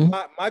 Mm-hmm.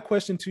 So my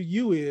question to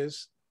you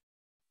is,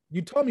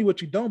 you told me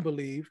what you don't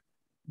believe,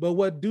 but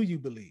what do you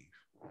believe?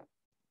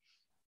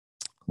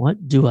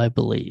 What do I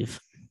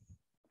believe?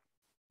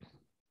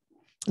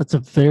 That's a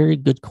very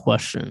good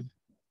question.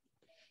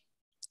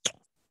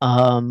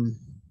 And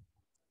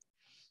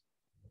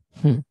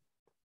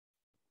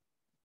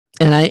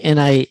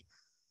I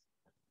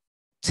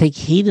take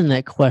heed in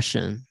that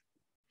question,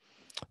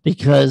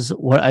 because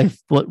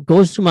what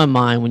goes through my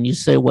mind when you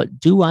say,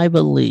 what do I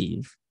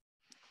believe,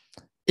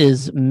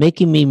 is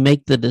making me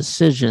make the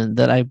decision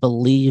that I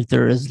believe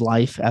there is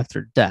life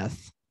after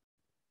death.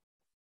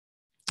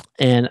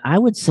 And I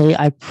would say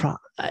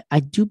I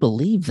do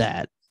believe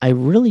that. I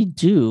really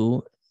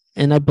do.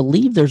 And I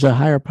believe there's a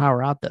higher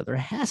power out there. There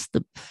has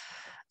to,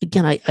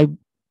 again,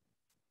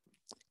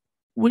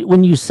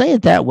 when you say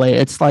it that way,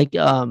 it's like,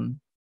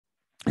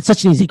 it's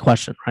such an easy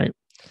question, right?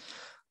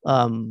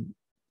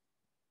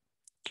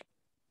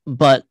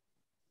 But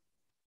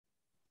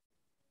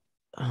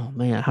oh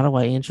man, how do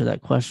I answer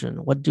that question?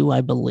 What do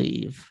I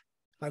believe?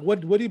 Like,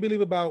 what do you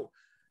believe about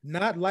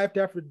not life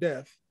after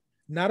death,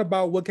 not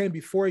about what came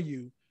before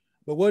you,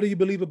 but what do you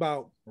believe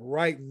about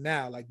right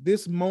now? Like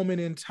this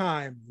moment in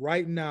time,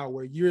 right now,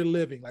 where you're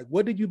living. Like,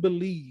 what do you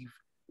believe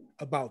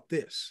about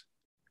this?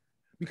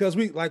 Because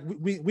we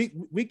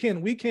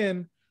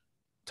can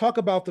talk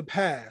about the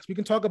past. We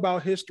can talk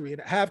about history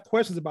and have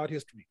questions about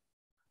history.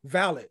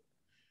 Valid.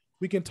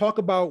 We can talk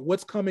about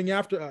what's coming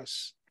after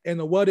us and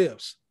the what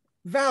ifs.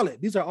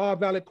 Valid. These are all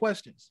valid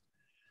questions.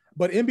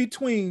 But in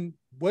between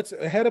what's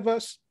ahead of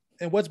us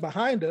and what's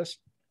behind us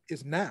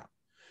is now.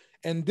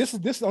 And this is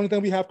the only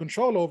thing we have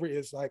control over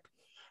is like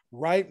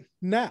right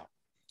now.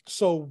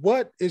 So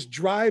what is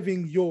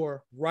driving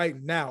your right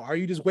now? Are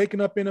you just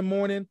waking up in the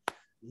morning,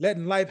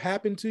 letting life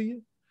happen to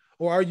you?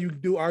 Or are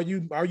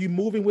you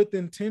moving with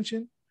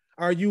intention?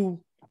 Are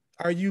you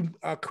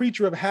a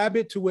creature of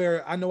habit to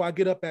where I know I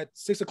get up at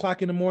 6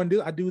 o'clock in the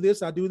morning, I do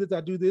this,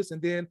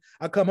 and then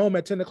I come home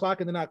at 10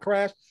 o'clock and then I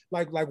crash?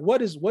 Like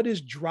what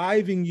is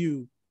driving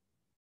you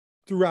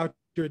throughout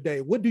your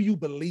day? What do you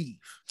believe?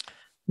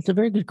 It's a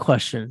very good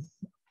question,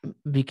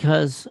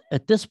 because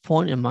at this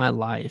point in my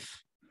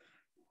life,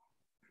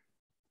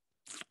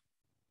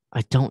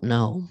 I don't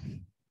know.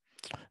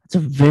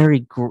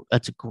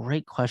 That's a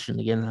great question.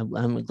 Again,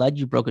 I'm glad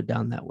you broke it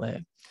down that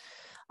way.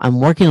 I'm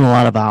working a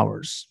lot of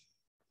hours,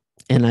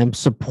 and I'm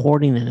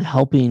supporting and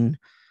helping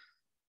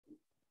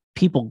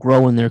people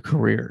grow in their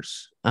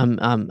careers.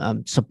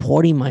 I'm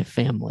supporting my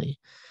family.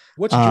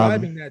 What's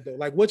driving that though?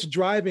 Like, what's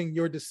driving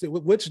your decision?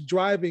 What's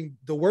driving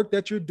the work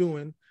that you're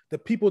doing, the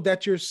people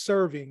that you're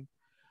serving?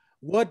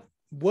 What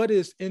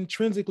is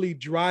intrinsically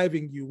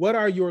driving you? What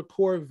are your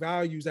core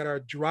values that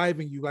are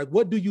driving you? Like,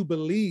 what do you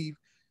believe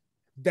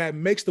that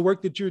makes the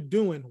work that you're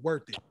doing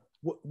worth it?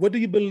 What do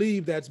you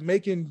believe that's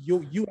making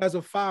you as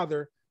a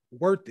father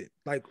worth it?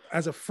 Like,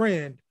 as a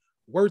friend,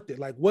 worth it?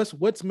 Like,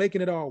 what's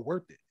making it all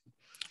worth it?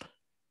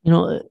 You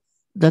know,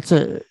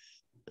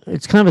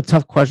 it's kind of a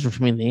tough question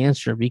for me to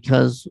answer,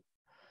 because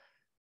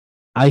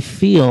I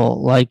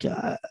feel like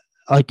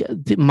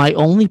my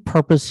only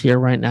purpose here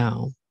right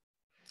now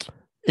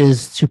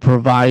is to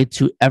provide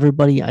to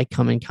everybody I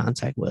come in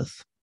contact with.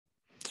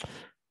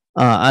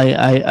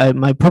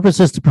 My purpose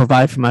is to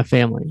provide for my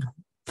family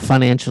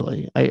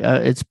financially.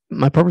 It's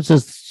my purpose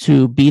is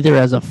to be there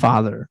as a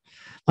father.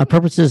 My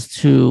purpose is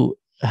to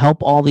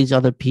help all these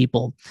other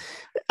people.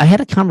 I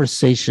had a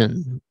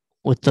conversation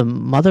with the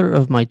mother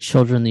of my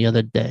children the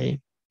other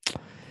day,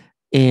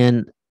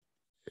 and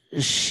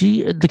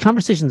the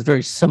conversation is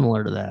very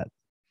similar to that.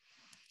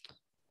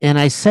 And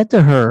I said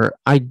to her,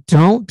 I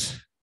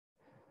don't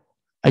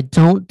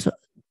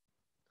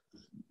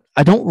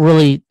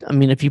really, I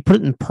mean, if you put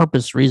it in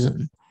purpose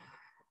reason,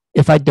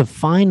 if I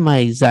define my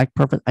exact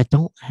purpose, I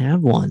don't have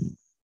one.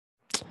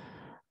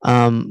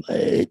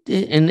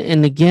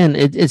 And again,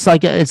 it's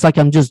like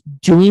I'm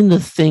just doing the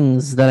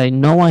things that I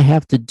know I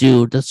have to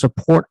do to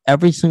support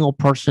every single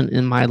person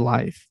in my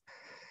life,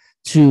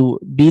 to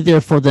be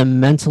there for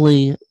them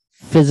mentally,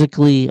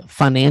 physically,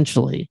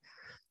 financially,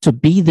 to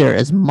be there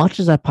as much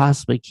as I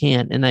possibly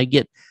can. And I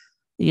get,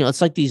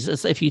 it's like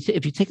if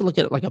you take a look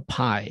at it like a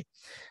pie,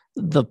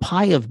 the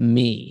pie of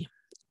me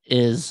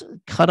is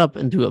cut up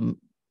into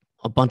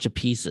a bunch of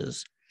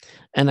pieces.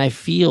 And I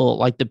feel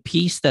like the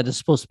piece that is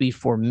supposed to be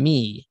for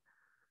me,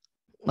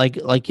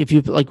 like if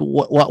you like,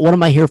 what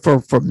am I here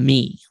for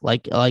me?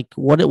 Like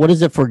what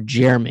is it for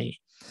Jeremy?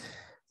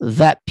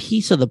 That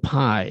piece of the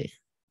pie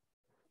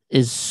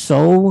is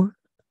so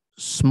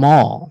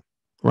small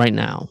right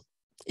now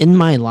in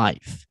my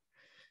life.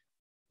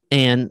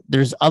 And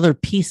there's other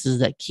pieces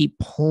that keep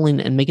pulling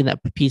and making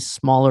that piece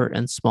smaller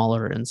and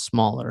smaller and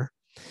smaller.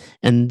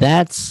 And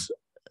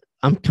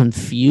I'm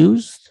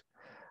confused.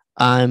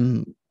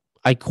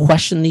 I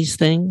question these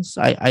things.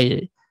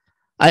 I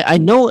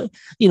know,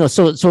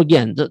 so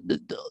again,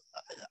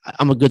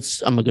 I'm a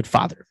good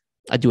father.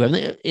 I do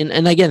everything.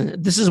 And again,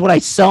 this is what I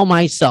sell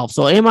myself.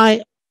 So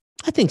I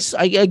think,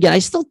 I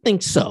still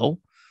think so.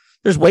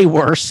 There's way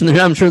worse, and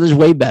I'm sure there's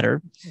way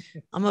better.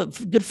 I'm a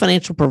good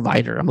financial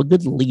provider. I'm a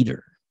good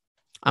leader.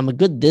 I'm a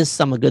good this,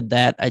 I'm a good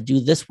that. I do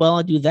this well,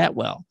 I do that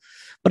well.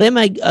 But am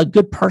I a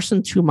good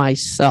person to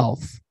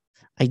myself?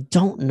 I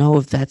don't know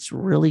if that's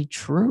really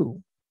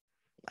true.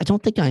 I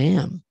don't think I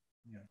am.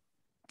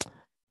 Yeah.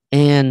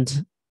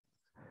 And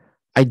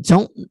I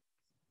don't,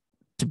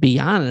 to be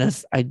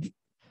honest,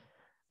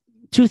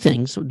 two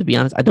things, to be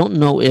honest. I don't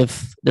know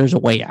if there's a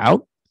way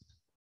out.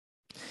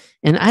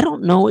 And I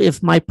don't know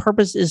if my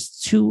purpose is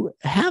to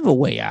have a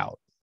way out.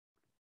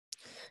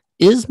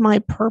 Is my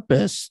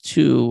purpose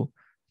to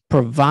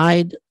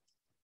provide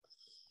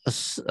a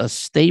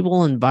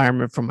stable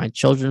environment for my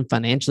children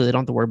financially? They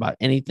don't have to worry about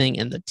anything,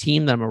 and the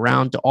team that I'm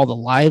around, to all the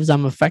lives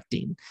I'm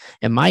affecting.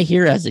 Am I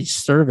here as a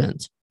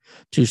servant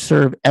to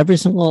serve every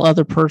single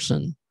other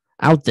person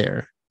out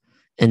there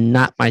and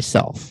not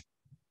myself?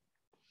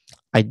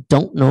 I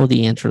don't know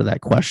the answer to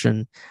that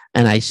question.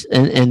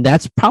 And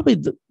that's probably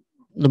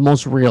the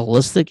most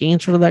realistic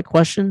answer to that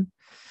question,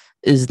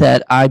 is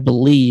that I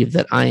believe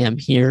that I am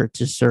here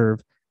to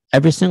serve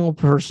every single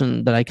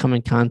person that I come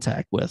in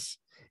contact with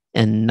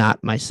and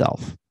not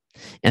myself.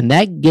 And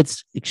that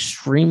gets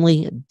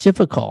extremely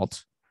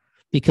difficult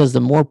because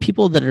the more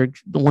people that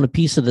want a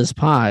piece of this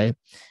pie,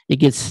 it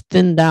gets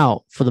thinned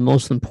out for the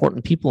most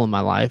important people in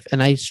my life.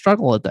 And I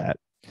struggle at that.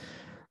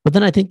 But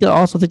then I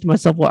also think to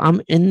myself, well,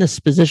 I'm in this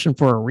position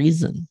for a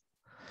reason,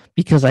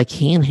 because I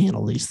can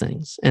handle these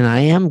things and I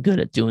am good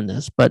at doing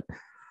this. But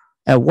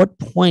at what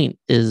point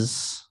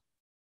is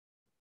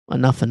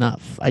enough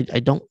enough? I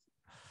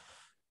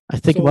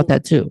think about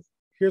that too.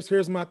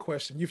 Here's my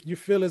question. You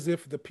feel as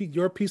if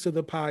your piece of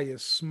the pie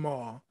is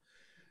small,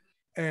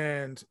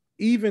 and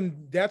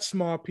even that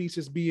small piece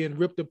is being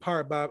ripped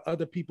apart by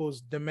other people's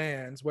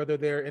demands, whether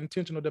they're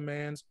intentional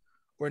demands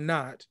or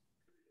not.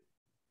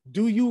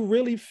 Do you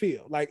really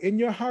feel like, in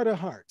your heart of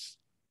hearts,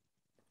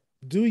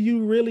 do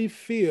you really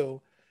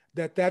feel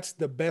that that's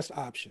the best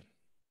option?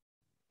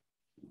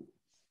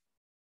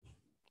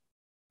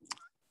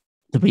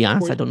 To be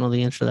honest, I don't know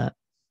the answer to that.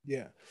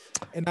 Yeah.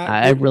 And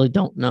I really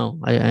don't know.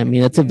 I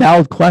mean, it's a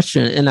valid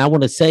question, and I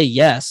want to say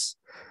yes.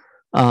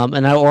 I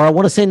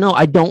want to say no.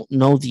 I don't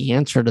know the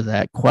answer to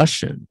that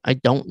question. I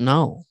don't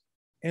know.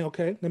 And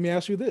okay, let me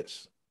ask you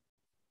this.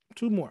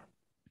 2 more.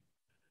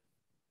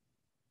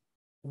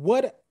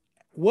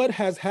 What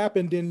has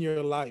happened in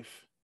your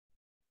life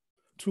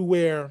to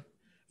where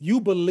you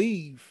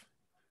believe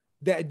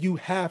that you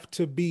have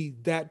to be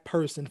that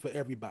person for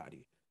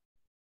everybody?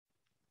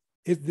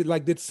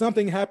 Did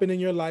something happen in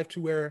your life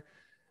to where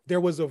there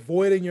was a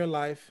void in your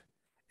life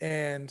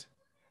and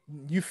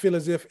you feel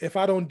as if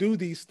I don't do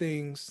these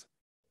things,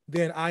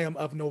 then I am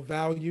of no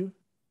value?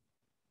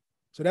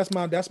 So that's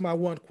my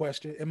one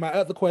question. And my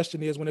other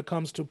question is, when it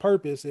comes to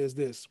purpose, is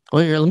this.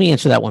 Well, here, let me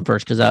answer that one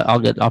first, because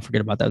I'll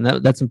forget about that.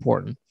 That's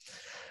important.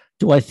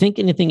 Do I think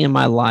anything in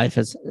my life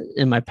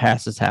in my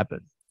past has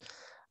happened?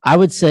 I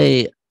would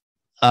say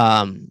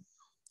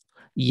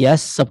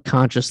yes,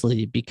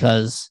 subconsciously,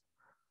 because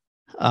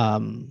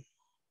I'm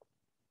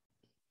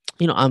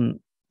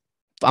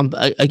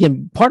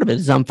again, part of it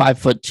is I'm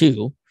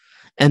 5'2",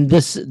 and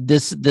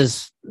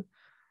this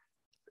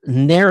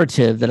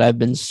narrative that I've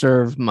been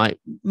served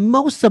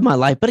most of my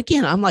life. But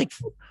again, I'm like,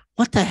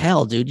 what the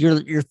hell, dude?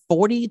 You're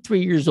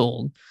 43 years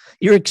old.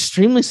 You're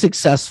extremely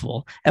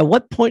successful. At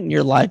what point in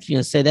your life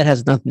you say that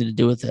has nothing to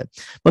do with it?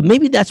 But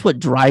maybe that's what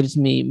drives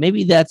me.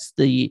 Maybe that's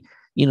the,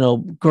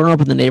 growing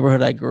up in the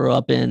neighborhood I grew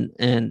up in,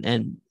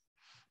 and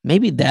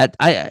maybe that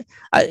I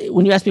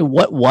when you ask me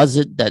what was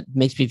it that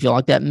makes me feel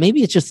like that,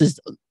 maybe it's just this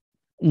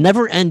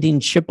never-ending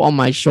chip on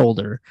my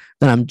shoulder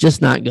that I'm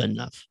just not good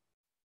enough.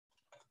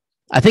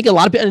 I think a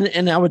lot of people,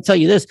 and I would tell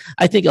you this,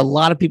 I think a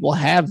lot of people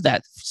have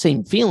that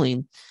same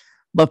feeling.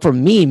 But for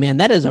me, man,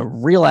 that is a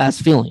real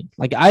ass feeling.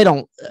 Like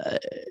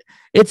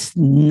it's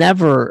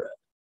never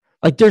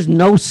like there's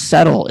no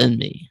settle in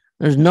me.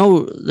 There's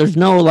no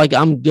like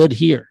I'm good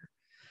here.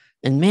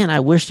 And man, I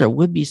wish there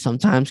would be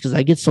sometimes, because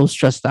I get so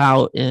stressed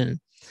out and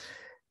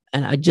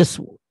I just,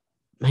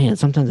 man,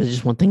 sometimes I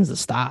just want things to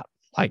stop.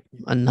 Like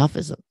enough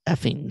is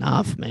effing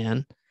enough,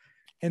 man.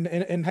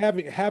 And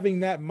having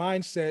that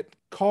mindset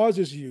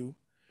causes you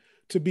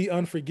to be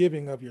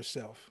unforgiving of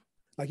yourself.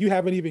 Like you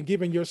haven't even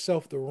given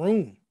yourself the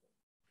room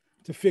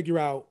to figure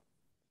out.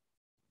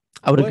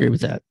 I would agree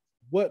with that.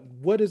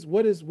 What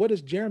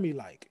is Jeremy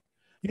like?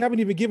 You haven't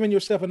even given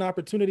yourself an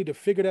opportunity to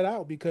figure that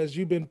out, because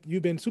you've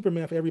been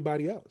Superman for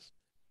everybody else.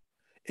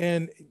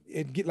 And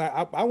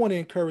I want to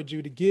encourage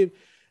you to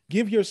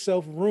give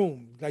yourself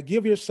room, like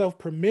give yourself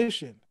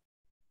permission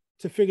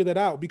to figure that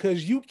out,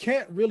 because you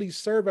can't really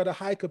serve at a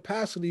high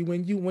capacity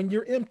when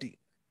you're empty.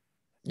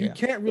 You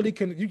can't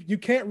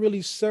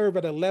really serve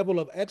at a level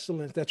of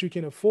excellence that you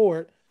can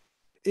afford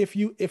if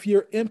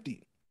you're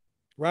empty,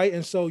 right?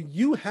 And so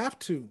you have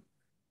to,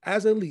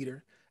 as a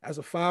leader, as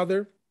a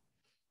father,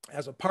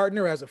 as a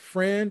partner, as a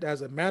friend,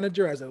 as a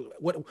manager,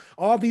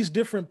 all these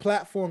different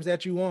platforms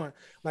that you on,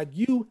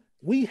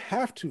 we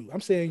have to,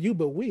 I'm saying you,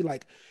 but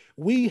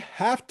we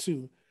have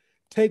to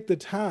take the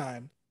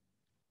time,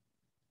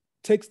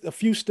 take a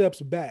few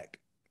steps back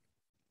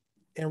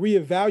and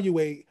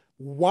reevaluate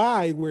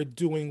why we're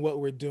doing what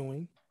we're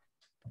doing.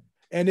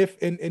 And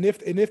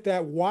if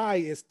that why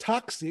is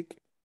toxic,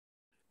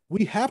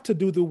 we have to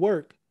do the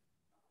work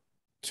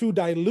to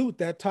dilute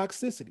that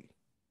toxicity.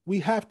 We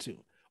have to,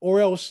 or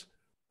else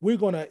we're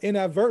going to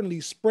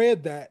inadvertently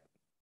spread that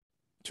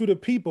to the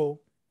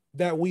people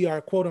that we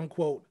are, quote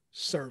unquote,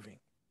 serving.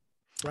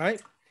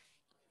 Right?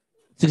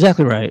 That's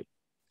exactly right.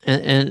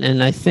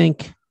 And I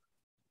think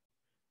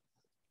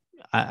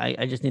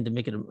I just need to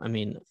make it. I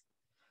mean,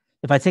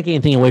 if I take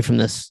anything away from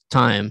this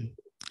time,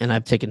 and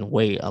I've taken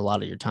away a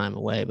lot of your time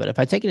away, but if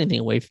I take anything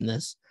away from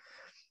this,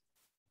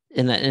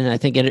 and I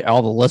think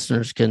all the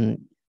listeners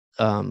can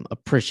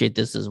appreciate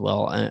this as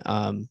well,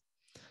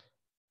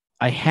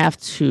 I have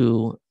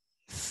to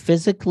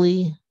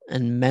physically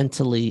and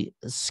mentally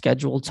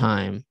schedule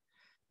time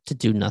to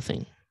do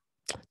nothing,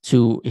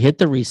 to hit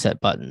the reset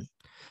button,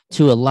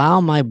 to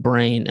allow my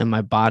brain and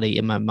my body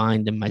and my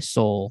mind and my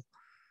soul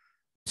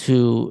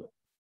to,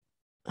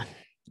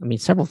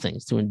 several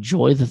things, to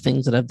enjoy the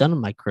things that I've done in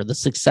my career, the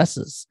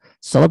successes,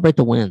 celebrate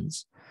the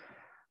wins,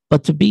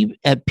 but to be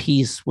at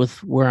peace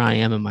with where I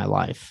am in my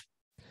life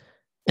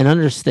and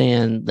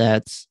understand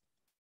that,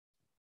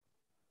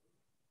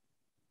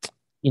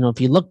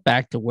 if you look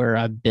back to where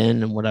I've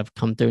been and what I've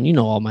come through, and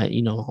all my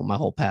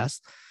whole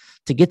past,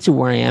 to get to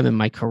where I am in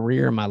my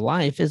career, in my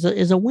life is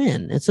a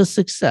win. It's a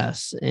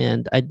success.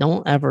 And I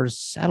don't ever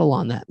settle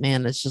on that,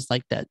 man. It's just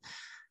like that.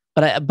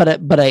 But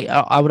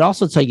I would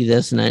also tell you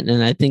this, and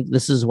I think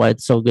this is why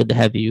it's so good to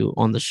have you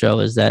on the show,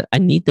 is that I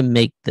need to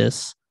make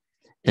this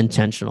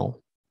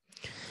intentional.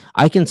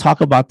 I can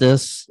talk about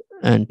this,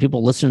 and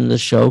people listening to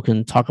this show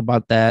can talk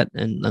about that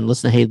and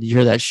listen to, hey, did you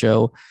hear that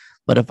show?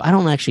 But if I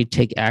don't actually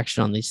take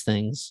action on these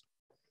things,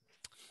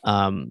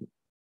 my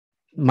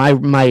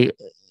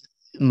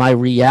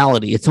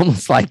reality, it's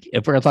almost like,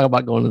 if we're gonna talk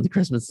about going to the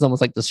Christmas, it's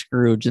almost like the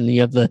Scrooge, and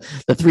you have the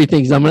three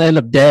things. I'm gonna end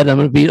up dead. I'm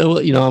gonna be,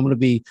 I'm gonna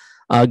be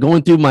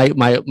going through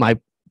my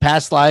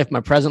past life,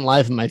 my present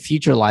life, and my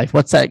future life.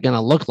 What's that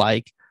gonna look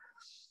like?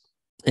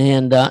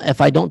 And if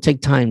I don't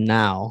take time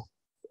now,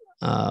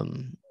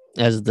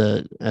 as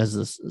the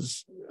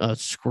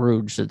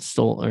Scrooge that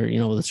stole,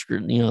 or the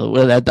Scrooge,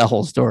 that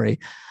whole story,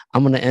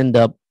 I'm gonna end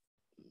up,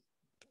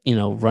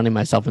 running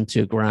myself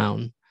into the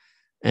ground.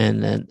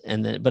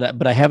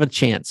 But I have a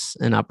chance,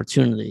 an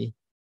opportunity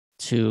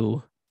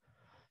to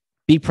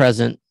be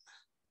present,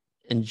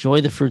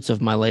 enjoy the fruits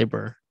of my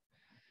labor,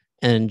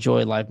 and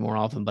enjoy life more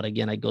often. But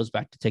again, it goes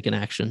back to taking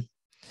action.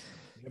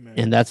 Yeah,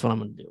 and that's what I'm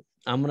going to do.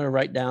 I'm going to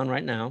write down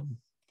right now.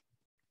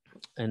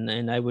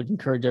 And I would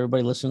encourage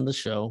everybody listening to the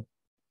show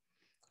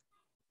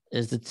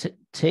is to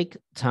take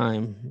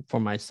time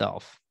for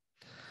myself.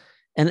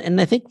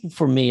 And I think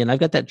for me, and I've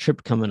got that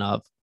trip coming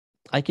up,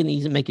 I can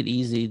make it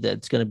easy that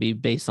it's going to be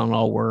based on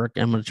all work.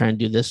 I'm going to try and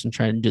do this and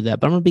try and do that,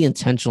 but I'm going to be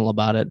intentional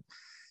about it,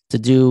 to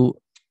do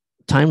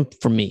time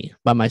for me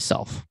by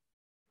myself.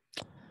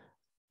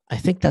 I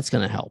think that's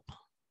going to help.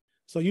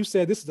 So you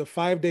said this is a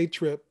 5-day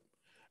trip.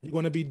 You're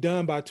going to be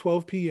done by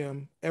 12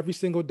 p.m. every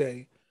single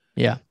day.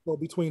 Yeah. So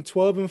between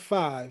 12 and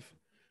 5,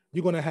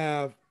 you're going to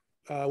have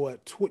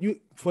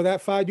for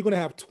that 5, you're going to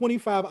have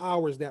 25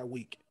 hours that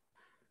week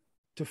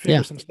to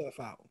figure some stuff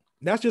out.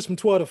 That's just from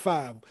 12 to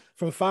 5.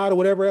 From 5 to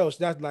whatever else,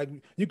 that's like,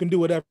 you can do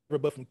whatever.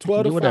 But from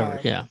 12 to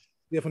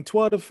 5, from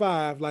 12 to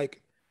 5,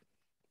 like,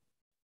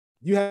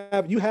 you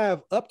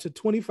have up to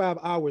 25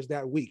 hours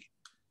that week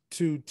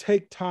to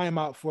take time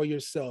out for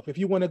yourself. If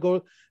you want to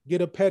go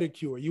get a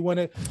pedicure, you want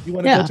to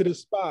go to the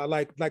spa.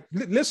 Like,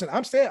 listen,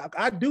 I'm saying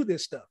I do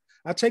this stuff.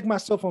 I take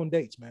myself on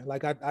dates, man.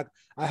 Like I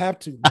have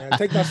to, man. I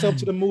take myself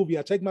to the movie.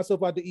 I take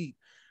myself out to eat.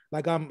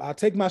 Like I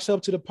take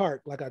myself to the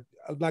park.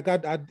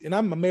 And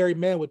I'm a married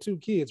man with 2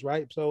 kids,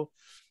 right? So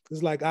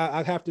it's like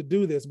I have to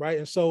do this, right?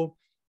 And so,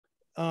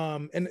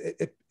 and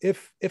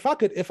if I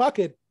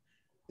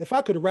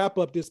could wrap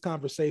up this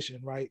conversation,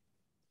 right?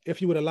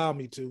 If you would allow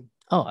me to.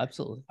 Oh,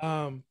 absolutely.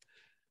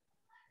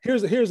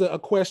 Here's a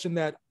question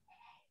that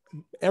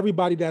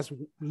everybody that's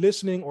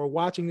listening or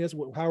watching this,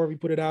 however you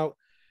put it out,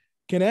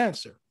 can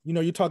answer.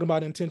 You're talking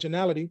about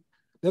intentionality.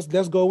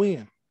 Let's go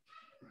in.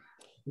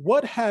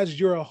 What has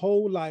your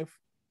whole life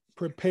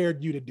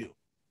prepared you to do?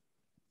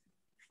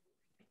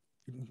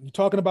 You're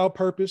talking about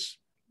purpose.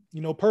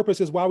 Purpose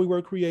is why we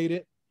were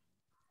created.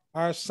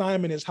 Our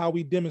assignment is how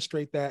we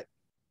demonstrate that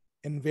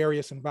in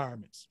various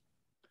environments.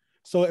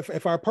 So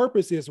if our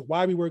purpose is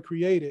why we were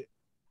created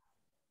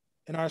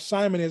and our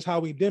assignment is how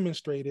we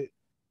demonstrate it,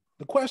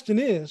 the question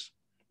is,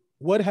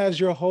 what has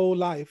your whole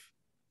life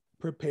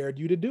prepared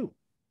you to do?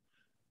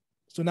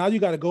 So now you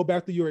got to go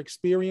back to your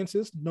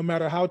experiences, no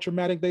matter how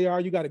traumatic they are.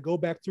 You got to go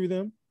back through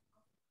them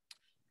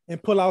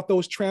and pull out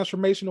those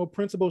transformational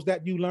principles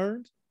that you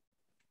learned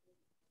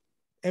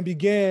and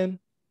begin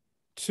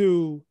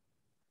to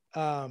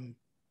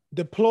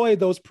deploy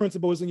those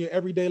principles in your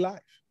everyday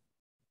life,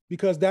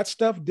 because that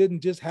stuff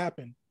didn't just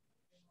happen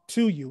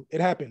to you.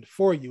 It happened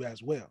for you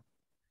as well.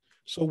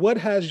 So what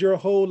has your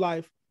whole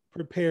life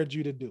prepared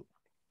you to do?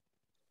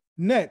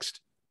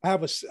 Next, I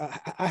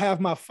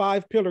have my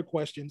 5 pillar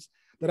questions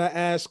that I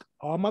ask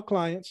all my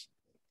clients,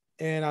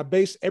 and I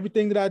base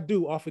everything that I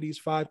do off of these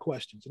 5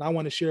 questions. And I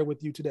want to share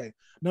with you today.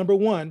 Number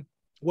 1,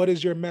 what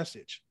is your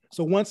message?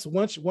 So once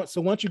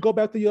you go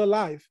back to your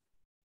life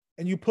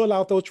and you pull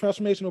out those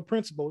transformational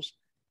principles,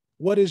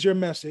 what is your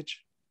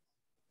message?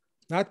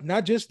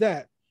 Not just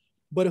that,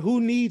 but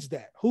who needs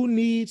that? Who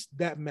needs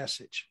that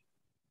message?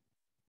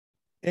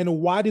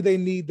 And why do they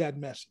need that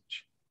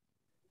message?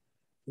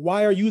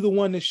 Why are you the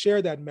one to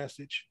share that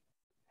message?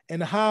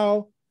 And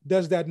how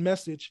does that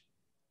message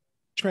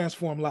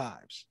transform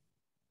lives?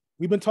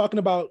 We've been talking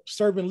about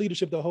servant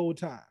leadership the whole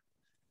time.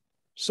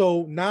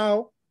 So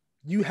now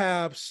you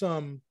have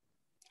some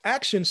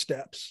action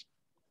steps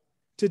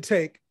to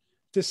take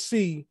to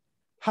see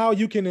how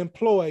you can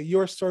employ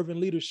your servant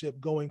leadership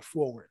going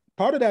forward.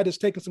 part of that is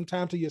taking some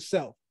time to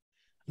yourself.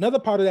 Another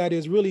part of that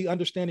is really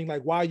understanding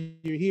like why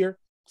you're here.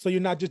 So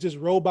you're not just this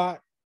robot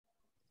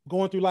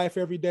going through life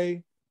every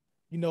day.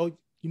 You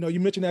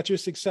mentioned that you're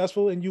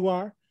successful, and you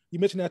are. You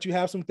mentioned that you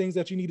have some things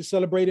that you need to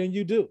celebrate, and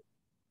you do.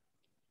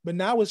 But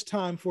now it's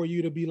time for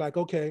you to be like,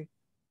 okay,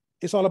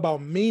 it's all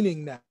about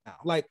meaning now,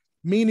 like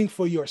meaning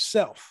for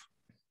yourself.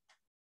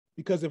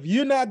 Because if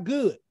you're not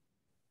good,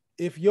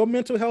 if your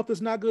mental health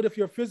is not good, if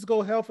your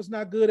physical health is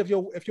not good,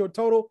 if your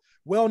total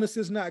wellness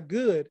is not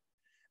good,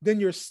 then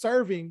you're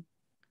serving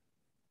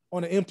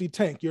on an empty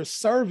tank. You're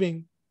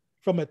serving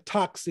from a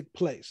toxic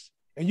place.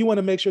 And you want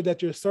to make sure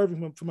that you're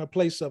serving from a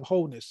place of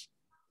wholeness,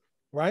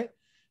 right?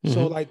 Mm-hmm.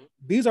 So like,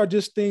 these are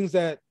just things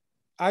that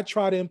I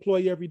try to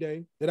employ every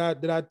day,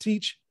 that I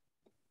teach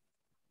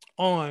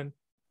on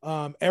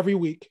every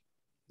week,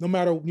 no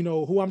matter,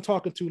 who I'm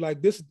talking to.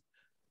 Like this,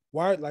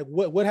 why, like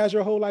what has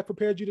your whole life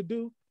prepared you to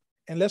do?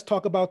 And let's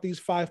talk about these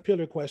 5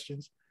 pillar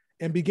questions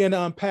and begin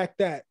to unpack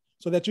that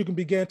so that you can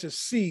begin to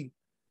see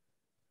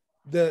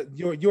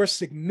your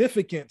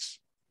significance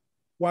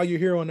while you're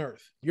here on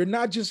earth. You're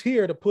not just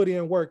here to put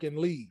in work and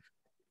leave.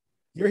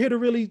 You're here to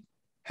really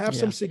have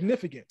some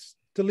significance,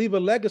 to leave a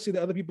legacy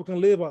that other people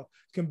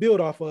can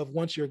build off of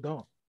once you're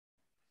gone.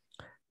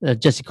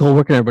 Jesse Cole,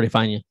 where can everybody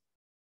find you?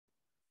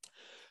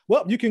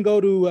 Well, you can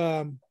go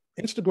to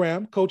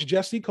Instagram, Coach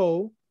Jesse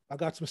Cole. I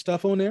got some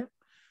stuff on there.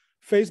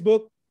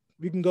 Facebook,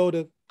 you can go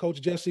to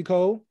Coach Jesse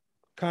Cole,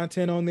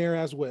 content on there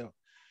as well.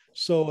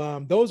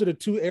 So those are the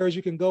 2 areas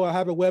you can go. I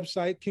have a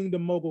website,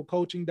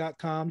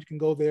 kingdommogulcoaching.com. You can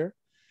go there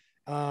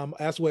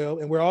as well.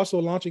 And we're also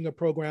launching a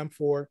program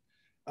for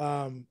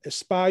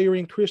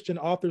aspiring Christian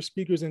authors,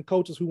 speakers, and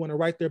coaches who want to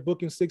write their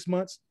book in 6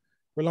 months.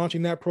 We're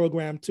launching that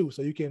program too.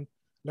 So you can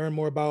learn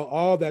more about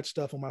all that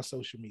stuff on my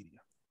social media.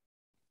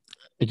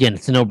 Again,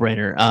 it's a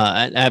no-brainer.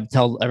 I've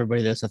told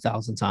everybody this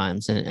 1,000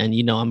 times,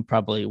 and I'm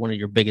probably one of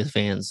your biggest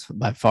fans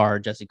by far,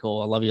 Jesse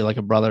Cole. I love you like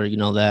a brother. You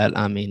know that.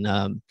 I mean,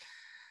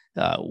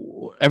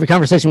 every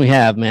conversation we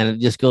have, man, it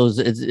just goes.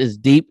 It's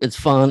deep. It's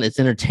fun. It's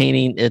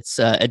entertaining. It's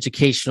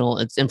educational.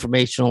 It's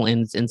informational,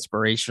 and it's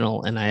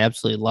inspirational. And I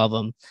absolutely love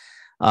them.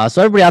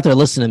 So everybody out there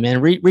listening,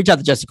 man, reach out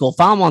to Jesse Cole.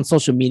 Follow him on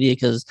social media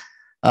because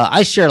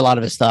I share a lot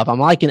of his stuff. I'm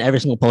liking every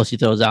single post he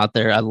throws out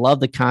there. I love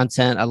the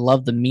content. I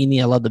love the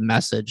meaning. I love the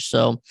message.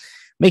 So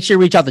make sure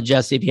you reach out to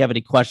Jesse if you have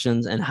any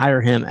questions and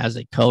hire him as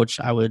a coach.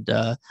 I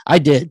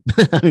did.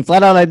 I mean,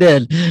 flat out I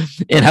did.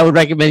 And I would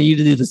recommend you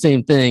to do the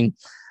same thing.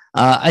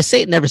 I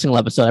say it in every single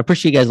episode. I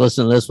appreciate you guys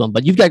listening to this one,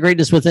 but you've got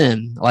greatness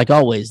within. Like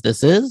always,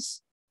 this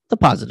is the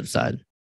positive side.